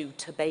go to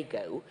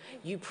Tobago,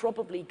 you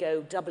probably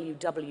go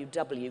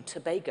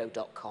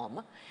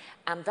www.tobago.com,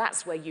 and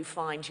that's where you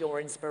find your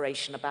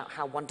inspiration about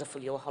how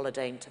wonderful your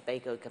holiday in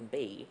Tobago can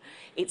be.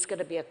 It's going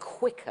to be a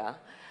quicker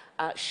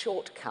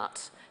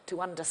shortcut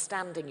to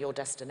understanding your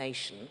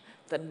destination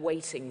than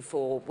waiting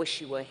for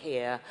Wish You Were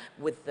Here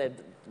with the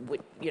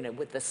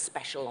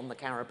special on the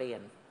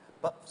Caribbean.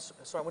 But,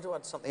 sorry, I want to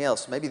add something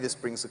else. Maybe this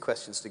brings the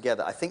questions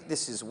together. I think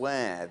this is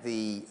where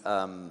the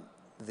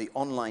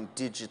online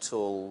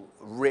digital,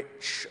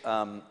 rich,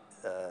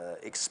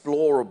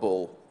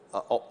 explorable,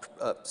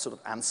 sort of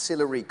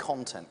ancillary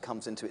content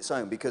comes into its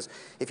own, because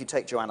if you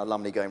take Joanna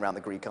Lumley going around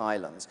the Greek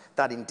islands,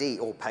 that indeed,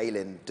 or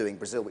Palin doing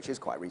Brazil, which is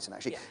quite recent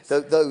actually, yes.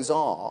 Those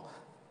are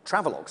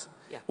travelogues.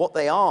 Yeah. What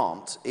they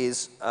aren't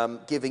is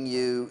giving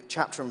you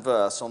chapter and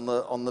verse on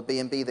the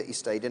B&B that you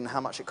stayed in and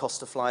how much it costs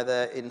to fly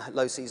there in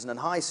low season and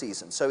high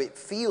season. So it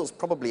feels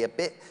probably a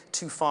bit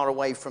too far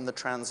away from the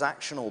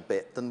transactional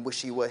bit than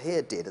Wish You Were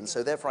Here did. And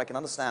so therefore I can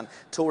understand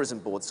tourism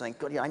boards saying,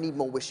 God, yeah, I need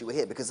more Wish You Were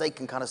Here, because they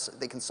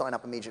can sign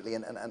up immediately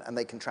and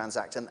they can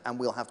transact and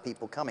we'll have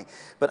people coming.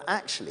 But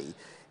actually,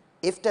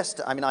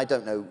 I mean, I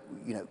don't know,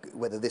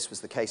 whether this was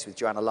the case with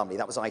Joanna Lumley.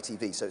 That was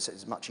ITV, so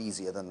it's much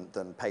easier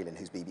than Palin,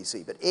 who's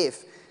BBC. But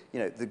if,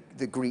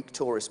 the Greek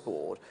Tourist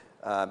Board,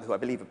 who I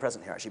believe are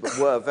present here actually, but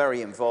were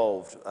very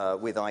involved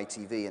with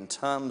ITV in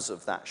terms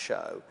of that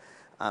show,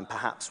 and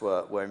perhaps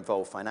were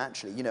involved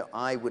financially,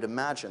 I would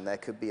imagine there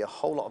could be a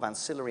whole lot of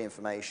ancillary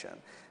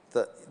information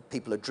that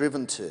people are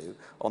driven to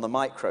on the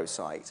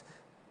microsite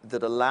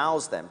that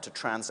allows them to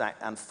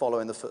transact and follow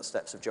in the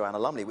footsteps of Joanna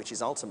Lumley, which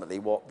is ultimately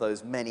what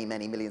those many,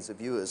 many millions of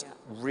viewers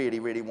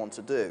really, really want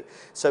to do.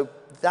 So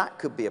that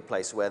could be a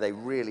place where they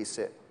really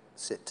sit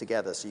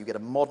together. So you get a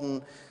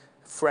modern,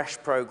 fresh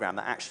program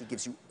that actually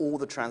gives you all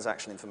the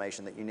transactional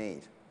information that you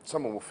need.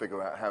 Someone will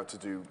figure out how to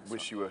do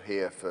Wish You Were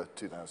Here for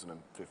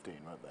 2015,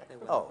 won't they?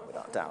 Oh,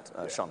 without doubt.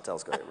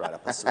 Chantel's got it right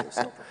up her sleeves.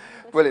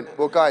 Brilliant.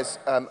 Well, guys,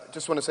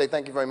 just want to say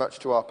thank you very much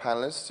to our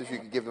panelists. If you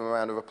could give them a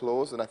round of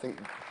applause, and I think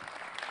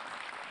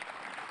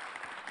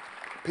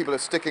people are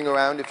sticking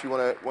around if you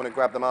want to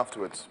grab them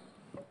afterwards.